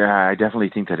 Yeah, I definitely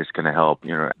think that it's going to help.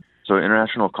 So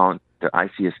the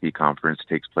ICSV conference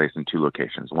takes place in 2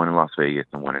 locations, one in Las Vegas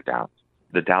and one in Dallas.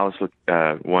 The Dallas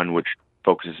one, which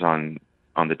focuses on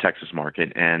the Texas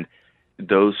market, and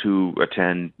those who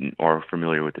attend are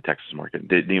familiar with the Texas market.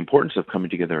 The importance of coming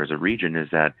together as a region is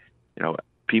that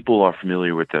people are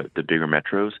familiar with the bigger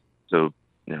metros, so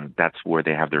that's where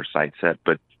they have their sights set.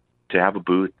 But to have a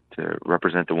booth to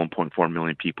represent the 1.4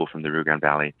 million people from the Rio Grande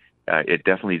Valley, it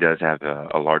definitely does have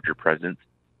a larger presence.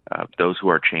 Those who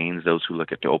are chains, those who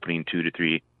look at opening 2 to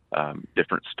 3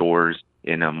 different stores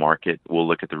in a market, will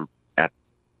look at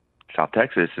South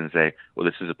Texas and say, well,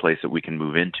 this is a place that we can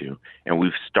move into. And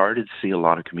we've started to see a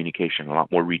lot of communication, a lot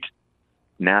more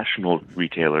national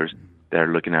retailers that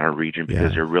are looking at our region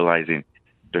because they're realizing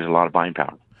there's a lot of buying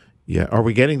power. Yeah. Are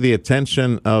we getting the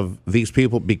attention of these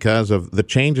people because of the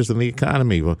changes in the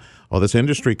economy? Well, all this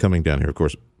industry coming down here. Of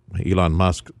course, Elon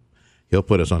Musk, he'll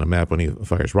put us on a map when he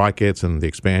fires rockets and the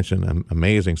expansion,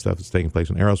 amazing stuff that's taking place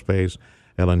in aerospace,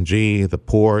 LNG, the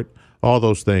port, all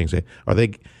those things. Are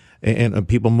they, and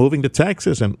people moving to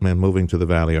Texas and moving to the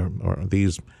Valley, are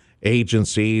these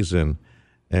agencies and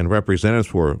representatives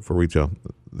for retail,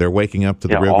 they're waking up to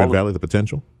the Rio Grande Valley, the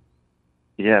potential?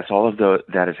 Yes, all of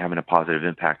that is having a positive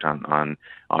impact on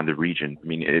the region. I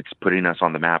mean, it's putting us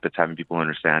on the map. It's having people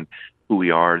understand who we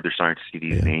are. They're starting to see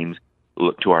these names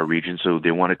look to our region, so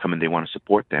they want to come and they want to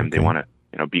support them. Okay. They want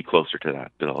to be closer to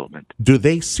that development. Do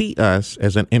they see us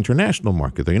as an international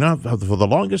market? For the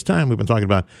longest time we've been talking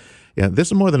about, this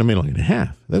is more than 1.5 million.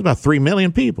 There's about 3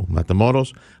 million people,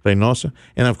 Matamoros, Reynosa,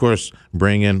 and of course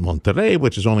bring in Monterrey,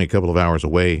 which is only a couple of hours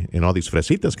away, and all these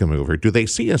fresitas coming over. Do they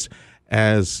see us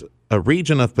as a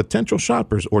region of potential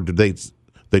shoppers, or do they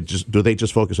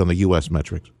just focus on the U.S.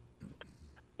 metrics?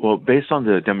 Well, based on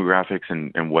the demographics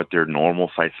and what their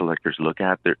normal site selectors look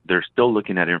at, they're still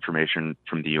looking at information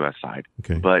from the U.S. side.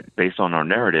 Okay. But based on our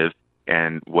narrative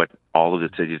and what all of the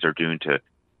cities are doing to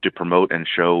promote and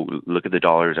show, look at the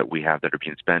dollars that we have that are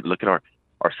being spent. Look at our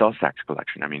sales tax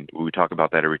collection. I mean, we talk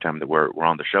about that every time that we're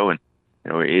on the show, and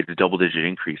it's double-digit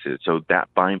increases. So that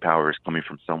buying power is coming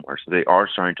from somewhere. So they are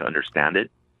starting to understand it.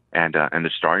 And they're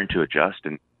starting to adjust,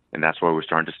 and that's why we're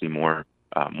starting to see more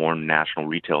national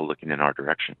retail looking in our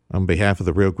direction. On behalf of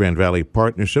the Rio Grande Valley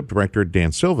Partnership, Director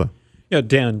Dan Silva. Yeah,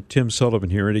 Dan, Tim Sullivan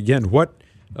here. And again, what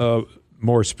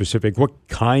more specific, what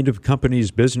kind of companies,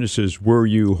 businesses were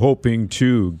you hoping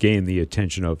to gain the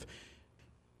attention of?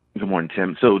 Good morning,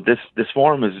 Tim. So this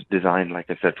forum is designed, like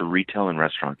I said, for retail and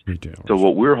restaurants. So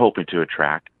what we're hoping to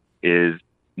attract is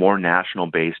more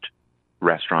national-based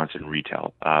restaurants and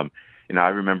retail. I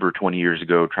remember 20 years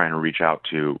ago trying to reach out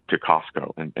to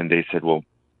Costco, and they said, well,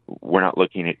 we're not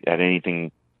looking at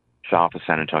anything south of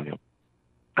San Antonio.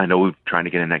 I know we're trying to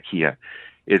get in that Kia.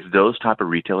 It's those type of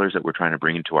retailers that we're trying to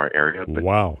bring into our area. But,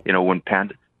 wow.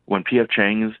 When P.F.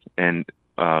 Chang's and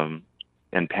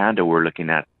Panda were looking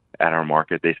at our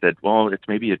market, they said, well, it's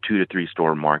maybe a 2 to 3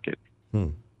 store market.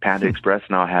 Panda Express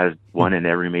now has one in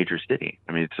every major city.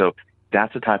 I mean, so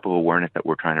that's the type of awareness that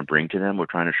we're trying to bring to them. We're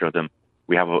trying to show them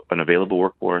we have an available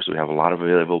workforce, we have a lot of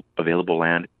available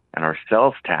land, and our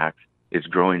sales tax is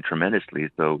growing tremendously.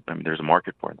 So there's a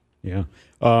market for them. Yeah.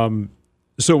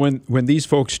 So when these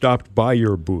folks stopped by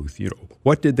your booth,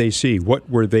 what did they see? What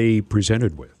were they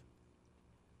presented with?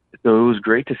 So it was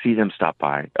great to see them stop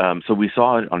by. So we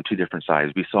saw it on two different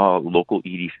sides. We saw local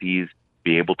EDCs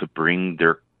be able to bring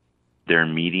their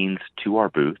meetings to our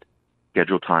booth,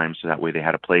 schedule time, so that way they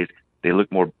had a place. They look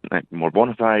more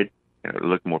bona fide.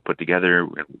 Look more put together.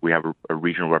 We have a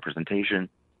regional representation,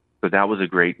 so that was a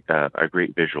great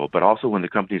visual. But also, when the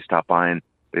companies stop by and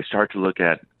they start to look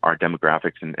at our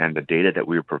demographics and the data that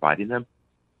we were providing them,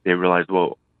 they realized,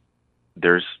 well,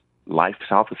 there's life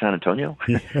south of San Antonio,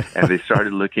 and they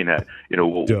started looking at,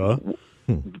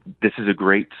 this is a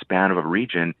great span of a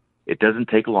region. It doesn't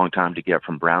take a long time to get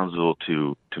from Brownsville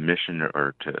to Mission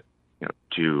or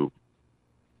to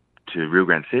Rio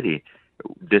Grande City.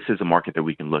 This is a market that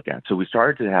we can look at. So we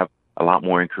started to have a lot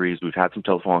more inquiries. We've had some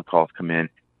telephone calls come in,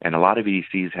 and a lot of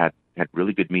EDCs had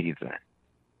really good meetings there.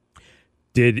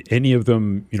 Did any of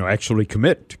them, actually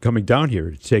commit to coming down here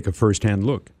to take a firsthand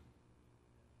look?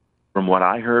 From what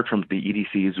I heard from the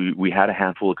EDCs, we had a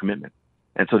handful of commitments.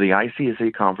 And so the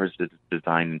ICSA conference is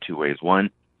designed in two ways.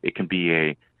 One, it can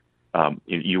be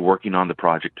you're working on the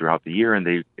project throughout the year, and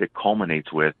it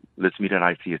culminates with, let's meet at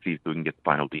ICSC so we can get the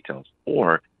final details.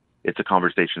 Or it's a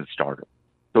conversation starter.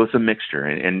 So it's a mixture,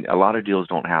 and a lot of deals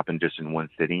don't happen just in one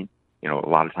sitting. A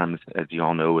lot of times, as you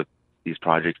all know, with these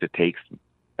projects, it takes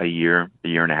a year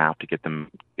and a half to get them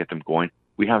going.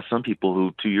 We have some people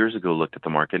who 2 years ago looked at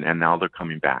the market, and now they're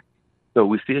coming back. So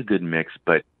we see a good mix,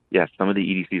 but yes, some of the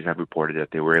EDCs have reported that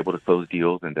they were able to close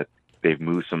deals and that they've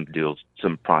moved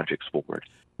some projects forward.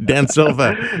 Dan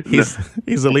Silva, he's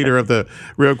the leader of the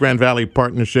Rio Grande Valley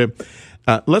Partnership.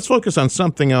 Let's focus on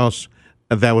something else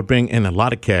that would bring in a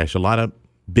lot of cash, a lot of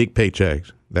big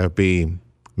paychecks. That would be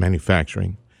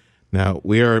manufacturing. Now,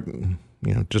 we are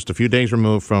just a few days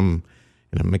removed from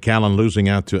McAllen losing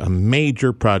out to a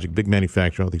major project, big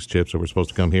manufacturer, all these chips that were supposed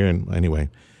to come here. And anyway,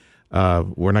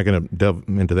 we're not going to delve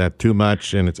into that too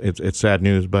much, and it's sad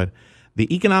news. But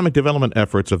the economic development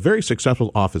efforts of very successful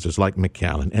offices like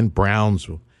McAllen and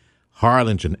Brownsville,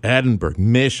 Harlingen, Edinburgh,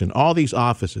 Mission, all these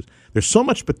offices, there's so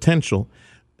much potential.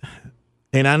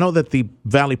 And I know that the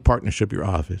Valley Partnership, your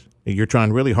office, you're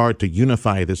trying really hard to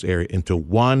unify this area into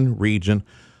one region,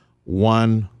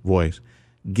 one voice.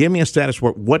 Give me a status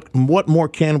report. What more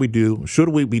can we do, should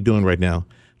we be doing right now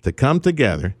to come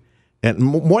together, and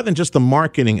more than just the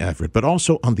marketing effort, but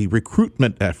also on the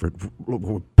recruitment effort,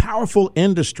 powerful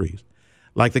industries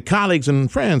like the colleagues and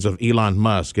friends of Elon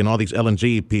Musk and all these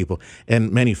LNG people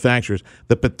and manufacturers,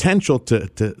 the potential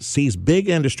to seize big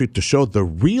industry to show the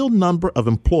real number of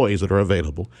employees that are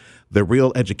available, the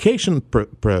real education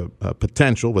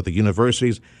potential with the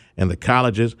universities and the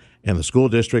colleges and the school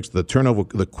districts, the turnover,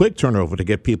 the quick turnover to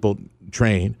get people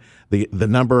trained, the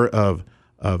number of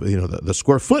the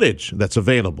square footage that's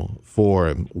available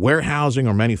for warehousing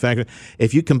or manufacturing.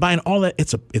 If you combine all that,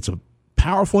 it's a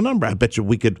powerful number. I bet you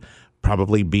we could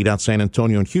probably beat out San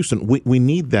Antonio and Houston. We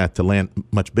need that to land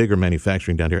much bigger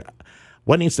manufacturing down here.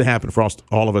 What needs to happen for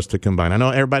all of us to combine? I know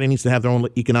everybody needs to have their own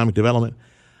economic development,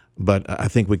 but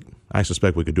I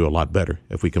suspect we could do a lot better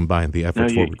if we combine the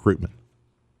efforts for recruitment.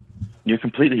 You're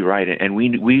completely right, and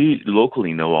we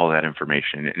locally know all that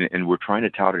information, and we're trying to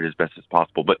tout it as best as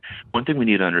possible. But one thing we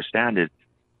need to understand is,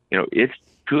 it's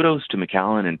kudos to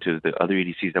McAllen and to the other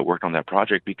EDCs that worked on that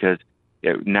project, because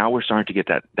now we're starting to get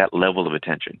that level of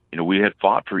attention. We had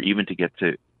fought for even to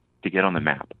get on the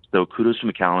map. So kudos to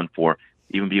McAllen for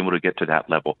even being able to get to that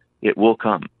level. It will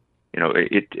come.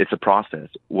 It's a process.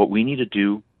 What we need to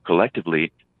do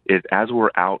collectively is, as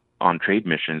we're out on trade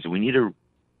missions, we need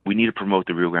to promote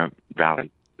the Rio Grande Valley,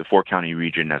 the 4-county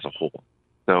region as a whole.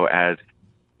 So as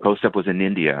COSEP was in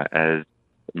India, as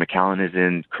McAllen is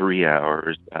in Korea,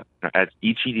 or as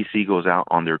each EDC goes out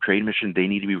on their trade mission, they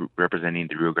need to be representing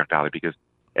the Rio Grande Valley, because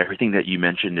everything that you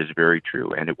mentioned is very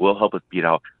true, and it will help us beat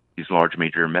out these large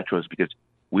major metros, because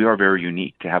we are very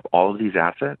unique to have all of these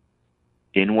assets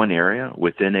in one area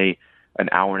within an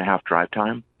hour and a half drive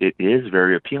time. It is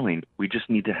very appealing. We just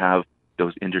need to have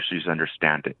those industries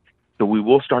understand it. So we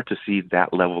will start to see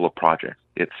that level of projects.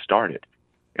 It started.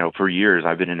 For years,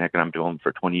 I've been in economic development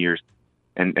for 20 years.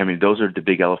 And I mean, those are the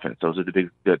big elephants. Those are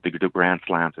the grand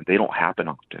slams, and they don't happen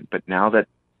often. But now that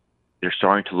they're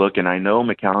starting to look, and I know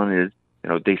McAllen is,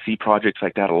 they see projects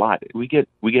like that a lot. We get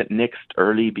nixed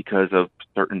early because of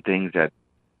certain things that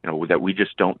we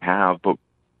just don't have. But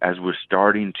as we're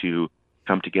starting to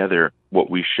come together,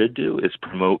 what we should do is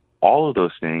promote all of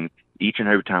those things each and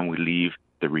every time we leave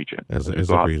the region. As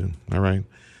a region. All right.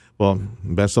 Well,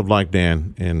 best of luck,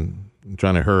 Dan, in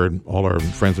trying to herd all our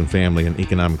friends and family in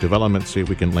economic development, see if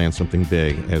we can land something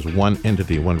big as one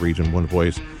entity, one region, one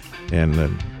voice,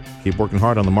 and keep working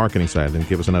hard on the marketing side. Then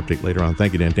give us an update later on.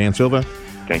 Thank you, Dan. Dan Silva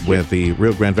with the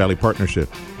Rio Grande Valley Partnership.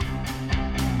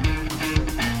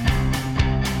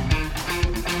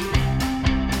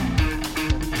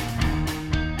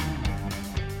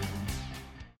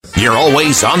 You're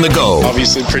always on the go.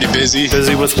 Obviously pretty busy.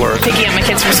 Busy with work. Picking up my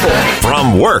kids from school.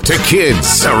 From work to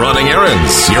kids to running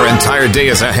errands, your entire day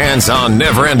is a hands-on,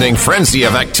 never-ending frenzy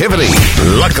of activity.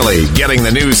 Luckily, getting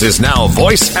the news is now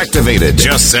voice-activated.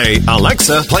 Just say,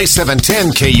 Alexa, play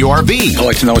 710 KURV. I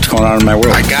like to know what's going on in my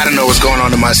world. I gotta know what's going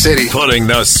on in my city. Putting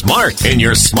the smart in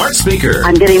your smart speaker.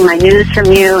 I'm getting my news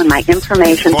from you and my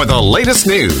information. For the latest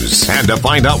news and to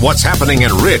find out what's happening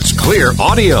in rich, clear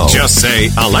audio, just say,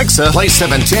 Alexa, play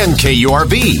 710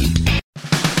 KURV.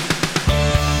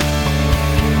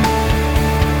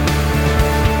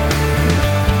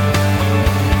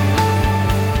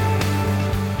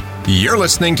 You're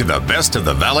listening to the best of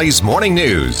the Valley's morning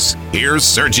news. Here's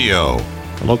Sergio.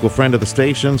 A local friend of the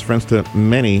station's, a friend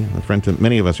to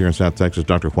many of us here in South Texas,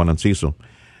 Dr. Juan Enciso.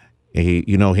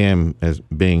 You know him as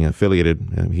being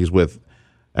affiliated. He's with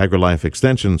AgriLife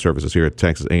Extension Services here at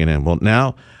Texas A&M. Well,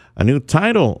 now a new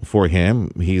title for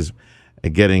him. He's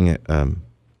getting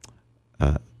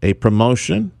a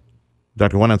promotion.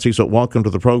 Dr. Juan Enciso, welcome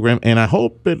to the program, and I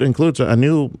hope it includes a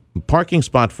new parking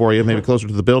spot for you, maybe closer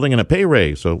to the building, and a pay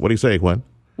raise. So what do you say, Juan?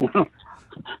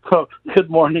 Good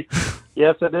morning.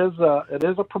 Yes, it is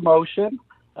a promotion.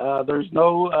 There's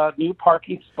no new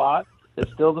parking spot.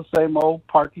 It's still the same old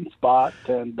parking spot,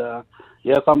 and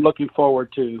yes, I'm looking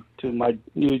forward to my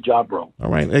new job role.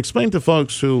 All right. Explain to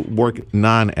folks who work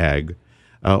non-ag,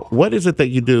 what is it that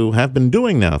you have been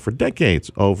doing now for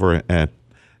decades over at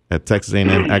Texas A&M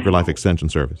AgriLife Extension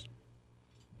Service?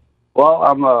 Well,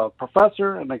 I'm a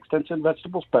professor and extension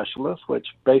vegetable specialist, which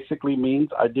basically means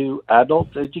I do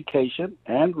adult education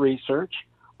and research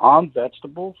on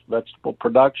vegetables, vegetable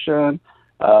production,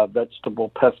 vegetable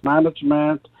pest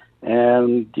management,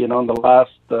 and, in the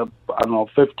last,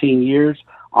 15 years,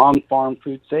 on-farm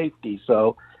food safety.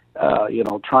 So,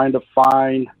 trying to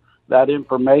find that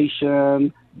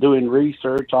information, doing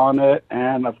research on it,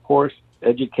 and, of course,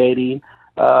 educating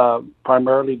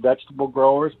primarily vegetable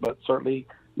growers, but certainly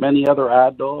many other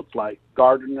adults like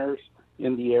gardeners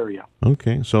in the area.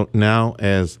 Okay, so now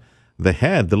as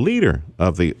the leader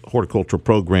of the horticultural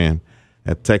program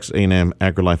at Texas A&M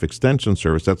AgriLife Extension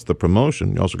Service, that's the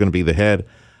promotion. You're also going to be the head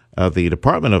of the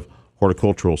Department of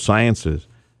Horticultural Sciences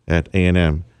at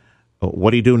A&M.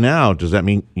 What do you do now? Does that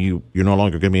mean you're no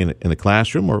longer going to be in the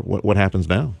classroom, or what happens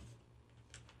now?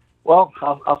 Well,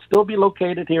 I'll still be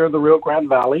located here in the Rio Grande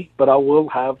Valley, but I will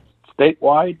have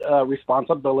statewide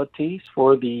responsibilities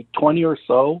for the 20 or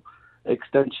so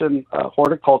extension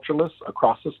horticulturalists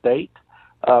across the state.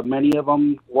 Many of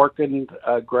them work in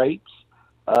grapes,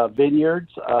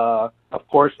 vineyards, of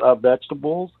course,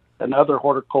 vegetables, and other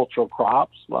horticultural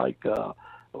crops like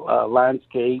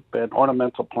landscape and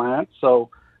ornamental plants. So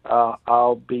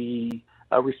I'll be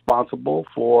responsible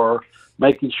for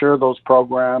making sure those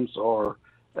programs are,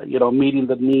 meeting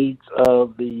the needs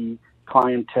of the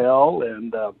clientele,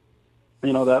 and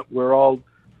that we're all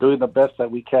doing the best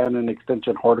that we can in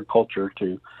extension horticulture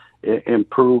to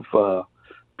improve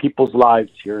people's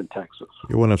lives here in Texas.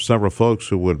 You're one of several folks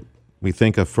who we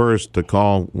think of first to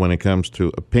call when it comes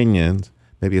to opinions,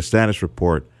 maybe a status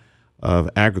report of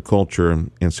agriculture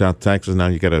in South Texas. Now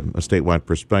you got a statewide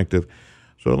perspective.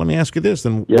 So let me ask you this: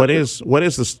 then, yes, what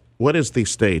is the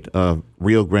state of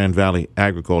Rio Grande Valley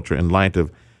agriculture in light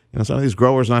of some of these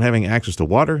growers not having access to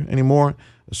water anymore?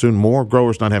 Soon more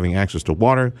growers not having access to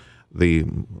water. The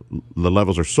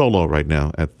levels are so low right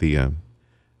now at the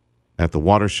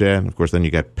watershed. Of course, then you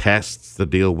got pests to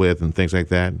deal with and things like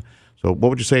that. So what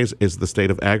would you say is the state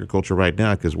of agriculture right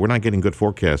now? Because we're not getting good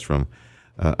forecasts from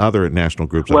other national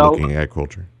groups that are looking at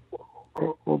agriculture.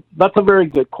 Well, that's a very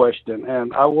good question,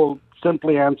 and I will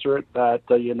simply answer it that,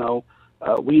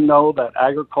 we know that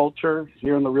agriculture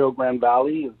here in the Rio Grande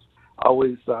Valley is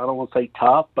always, I don't want to say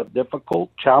tough, but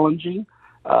difficult, challenging.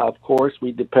 Of course,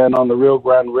 we depend on the Rio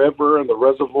Grande River and the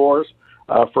reservoirs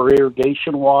for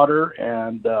irrigation water,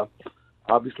 and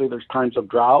obviously there's times of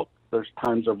drought, there's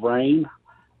times of rain.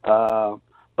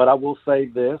 But I will say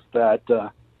this,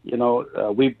 that,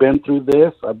 we've been through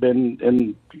this. I've been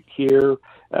in here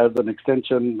as an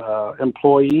extension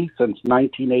employee since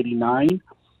 1989.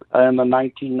 In the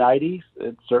 1990s,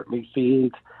 it certainly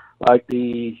seemed like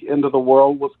the end of the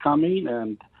world was coming,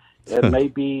 and it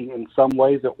maybe in some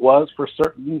ways it was for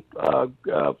certain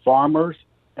farmers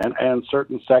and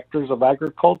certain sectors of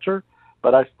agriculture.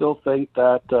 But I still think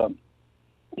that,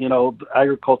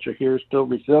 agriculture here is still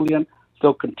resilient,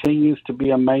 still continues to be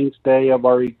a mainstay of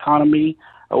our economy,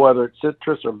 whether it's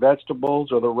citrus or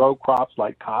vegetables or the row crops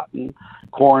like cotton,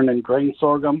 corn, and grain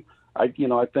sorghum. I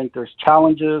think there's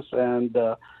challenges, and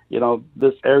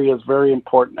this area is very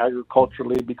important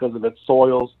agriculturally because of its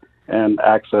soils and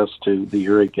access to the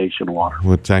irrigation water.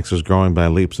 With Texas growing by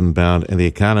leaps and bounds and the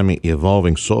economy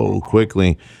evolving so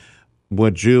quickly,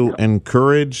 would you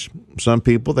encourage some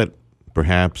people that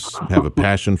perhaps have a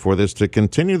passion for this to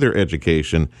continue their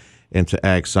education into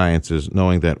ag sciences,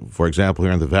 knowing that, for example,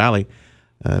 here in the Valley,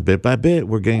 bit by bit,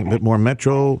 we're getting a bit more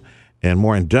metro and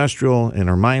more industrial in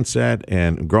our mindset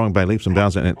and growing by leaps and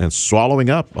bounds and swallowing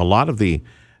up a lot of the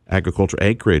agriculture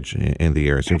acreage in the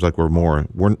area? It seems like we're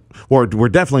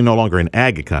definitely no longer an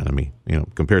ag economy,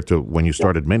 compared to when you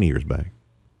started many years back.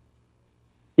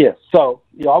 Yes. So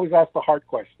you always ask the hard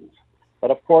questions,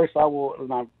 but of course I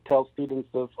tell students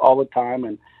this all the time,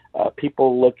 and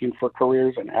people looking for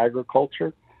careers in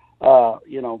agriculture.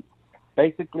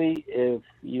 Basically, if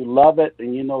you love it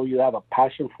and you have a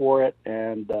passion for it,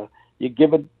 and you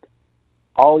give it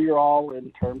all your all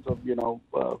in terms of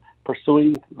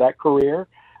pursuing that career,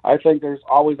 I think there's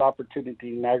always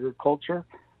opportunity in agriculture.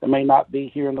 It may not be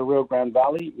here in the Rio Grande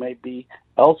Valley, it may be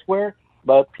elsewhere,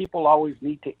 but people always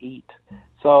need to eat.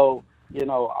 So,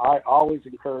 I always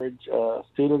encourage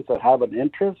students that have an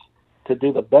interest to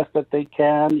do the best that they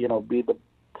can, be the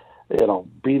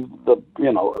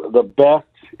best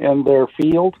in their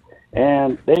field,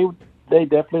 and they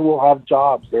definitely will have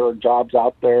jobs. There are jobs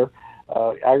out there.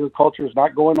 Agriculture is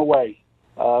not going away.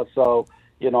 So,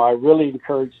 I really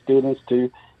encourage students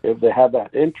to, if they have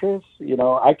that interest.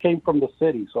 I came from the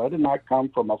city, so I did not come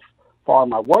from a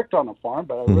farm. I worked on a farm,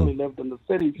 but I really lived in the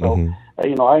city. So,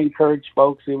 I encourage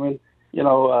folks, even,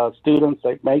 students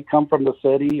that may come from the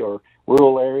city or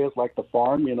rural areas like the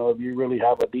farm, if you really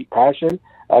have a deep passion,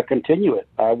 continue it.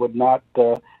 I would not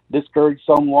discourage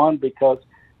someone because,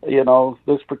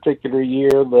 this particular year,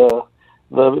 the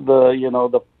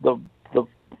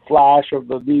flash of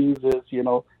the news is,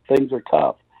 things are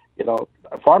tough.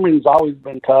 Farming's always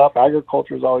been tough.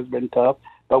 Agriculture's always been tough,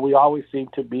 but we always seem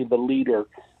to be the leader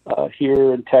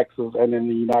here in Texas and in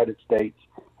the United States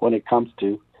when it comes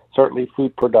to certainly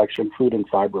food production, food and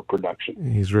fiber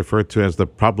production. He's referred to as the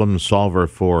problem solver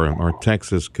for our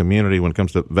Texas community when it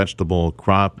comes to vegetable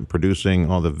crop, producing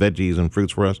all the veggies and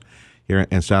fruits for us here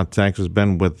in South Texas.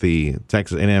 Been with the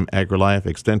Texas A&M AgriLife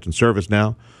Extension Service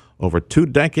now over 2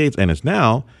 decades, and is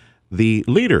now the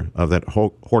leader of that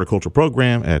horticultural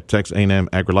program at Texas A&M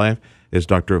AgriLife is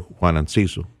Dr. Juan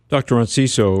Enciso. Dr.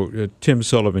 Enciso, Tim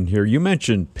Sullivan here. You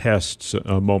mentioned pests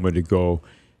a moment ago,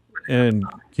 and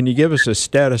can you give us a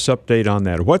status update on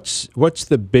that? What's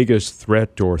the biggest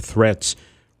threat or threats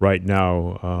right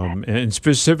now, and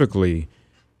specifically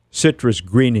citrus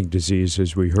greening disease,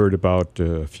 as we heard about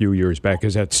a few years back?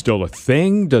 Is that still a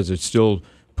thing? Does it still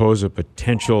pose a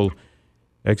potential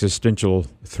existential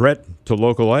threat to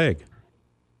local ag?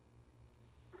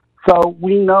 So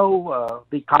we know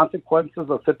the consequences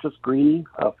of citrus greening.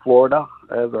 Florida,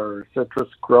 as our citrus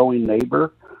growing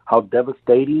neighbor, how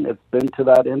devastating it's been to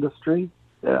that industry.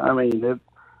 I mean,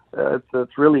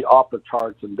 it's really off the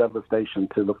charts in devastation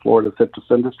to the Florida citrus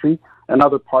industry and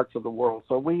other parts of the world.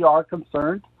 So we are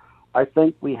concerned. I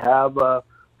think we have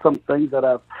some things that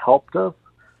have helped us.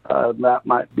 That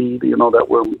might be, that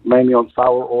we're mainly on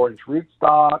sour orange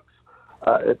rootstocks.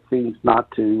 It seems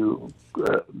not to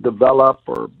develop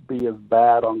or be as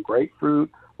bad on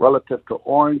grapefruit relative to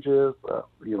oranges.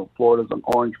 Florida's an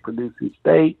orange-producing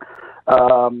state.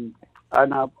 And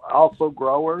also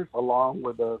growers, along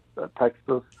with the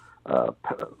Texas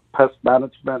Pest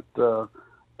Management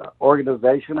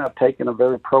Organization, have taken a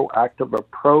very proactive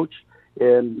approach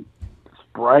in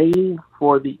spraying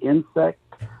for the insect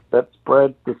that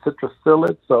spreads the citrus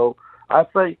psyllid. So I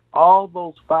think all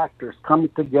those factors coming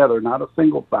together, not a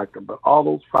single factor, but all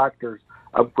those factors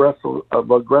of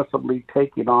aggressively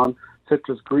taking on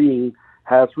citrus greening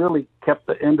has really kept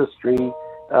the industry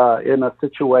in a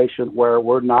situation where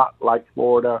we're not like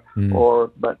Florida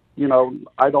but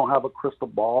I don't have a crystal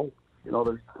ball.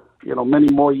 There's,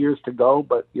 many more years to go,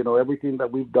 but, everything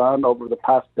that we've done over the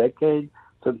past decade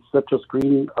since citrus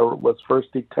greening was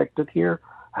first detected here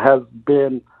has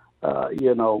been,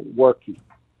 working.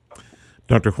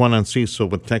 Dr. Juan Enciso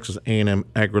with Texas A&M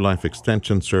AgriLife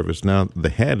Extension Service, now the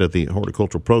head of the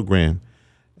horticultural program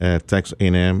at Texas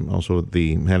A&M, also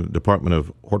the head of the Department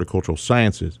of Horticultural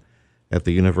Sciences at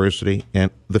the university. And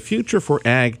the future for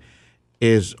ag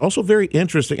is also very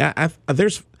interesting.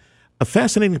 There's a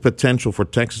fascinating potential for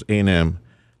Texas A&M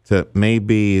to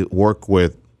maybe work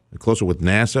closer with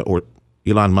NASA or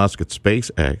Elon Musk at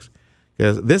SpaceX,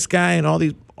 because this guy and all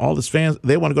his fans,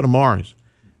 they want to go to Mars.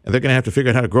 And they're going to have to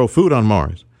figure out how to grow food on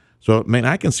Mars. So,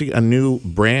 I can see a new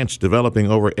branch developing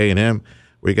over A&M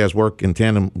where you guys work in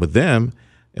tandem with them.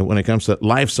 And when it comes to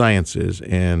life sciences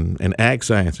and ag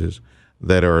sciences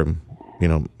that are,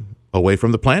 away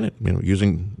from the planet,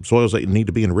 using soils that need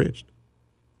to be enriched.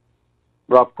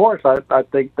 Well, of course, I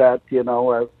think that,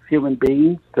 as human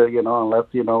beings, unless,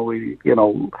 we,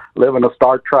 live in a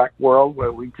Star Trek world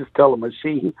where we just tell a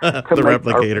machine to the make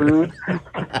replicator. Our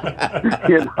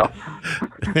food,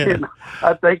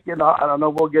 I think, I don't know,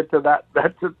 we'll get to that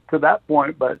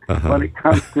point, but when it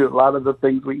comes to a lot of the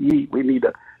things we eat, we need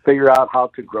to figure out how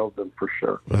to grow them for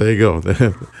sure. Well, there you go.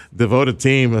 The devoted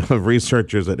team of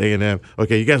researchers at A&M.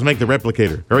 Okay, you guys make the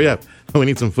replicator. Hurry up. We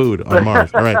need some food on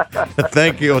Mars. All right.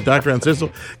 Thank you, Dr.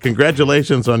 Enciso.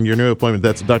 Congratulations on your new appointment.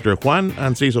 That's Dr. Juan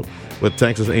Enciso with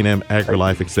Texas A&M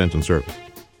AgriLife Extension Service.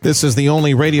 This is the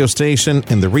only radio station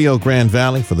in the Rio Grande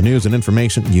Valley for the news and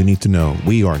information you need to know.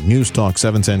 We are News Talk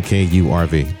 710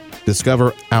 KURV.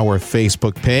 Discover our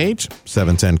Facebook page,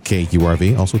 710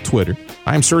 KURV, also Twitter.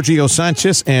 I'm Sergio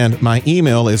Sanchez, and my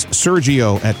email is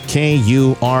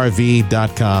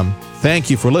sergio@kurv.com. Thank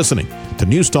you for listening to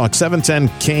News Talk 710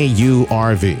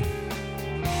 KURV.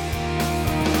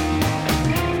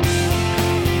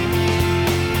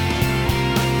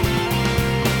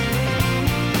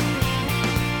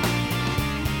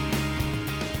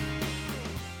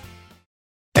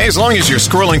 As long as you're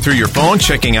scrolling through your phone,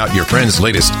 checking out your friend's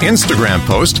latest Instagram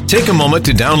post, take a moment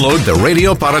to download the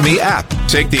Radio Parami app.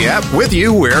 Take the app with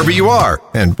you wherever you are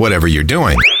and whatever you're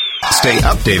doing. Stay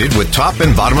updated with top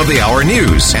and bottom of the hour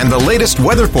news and the latest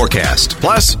weather forecast.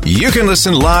 Plus, you can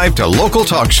listen live to local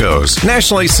talk shows,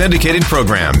 nationally syndicated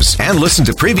programs, and listen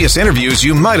to previous interviews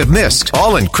you might have missed,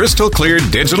 all in crystal clear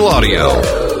digital audio.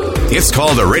 It's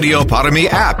called the Radio Parami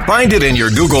app. Find it in your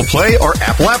Google Play or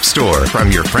Apple App Store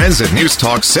from your friends at News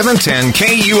Talk 710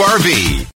 KURV.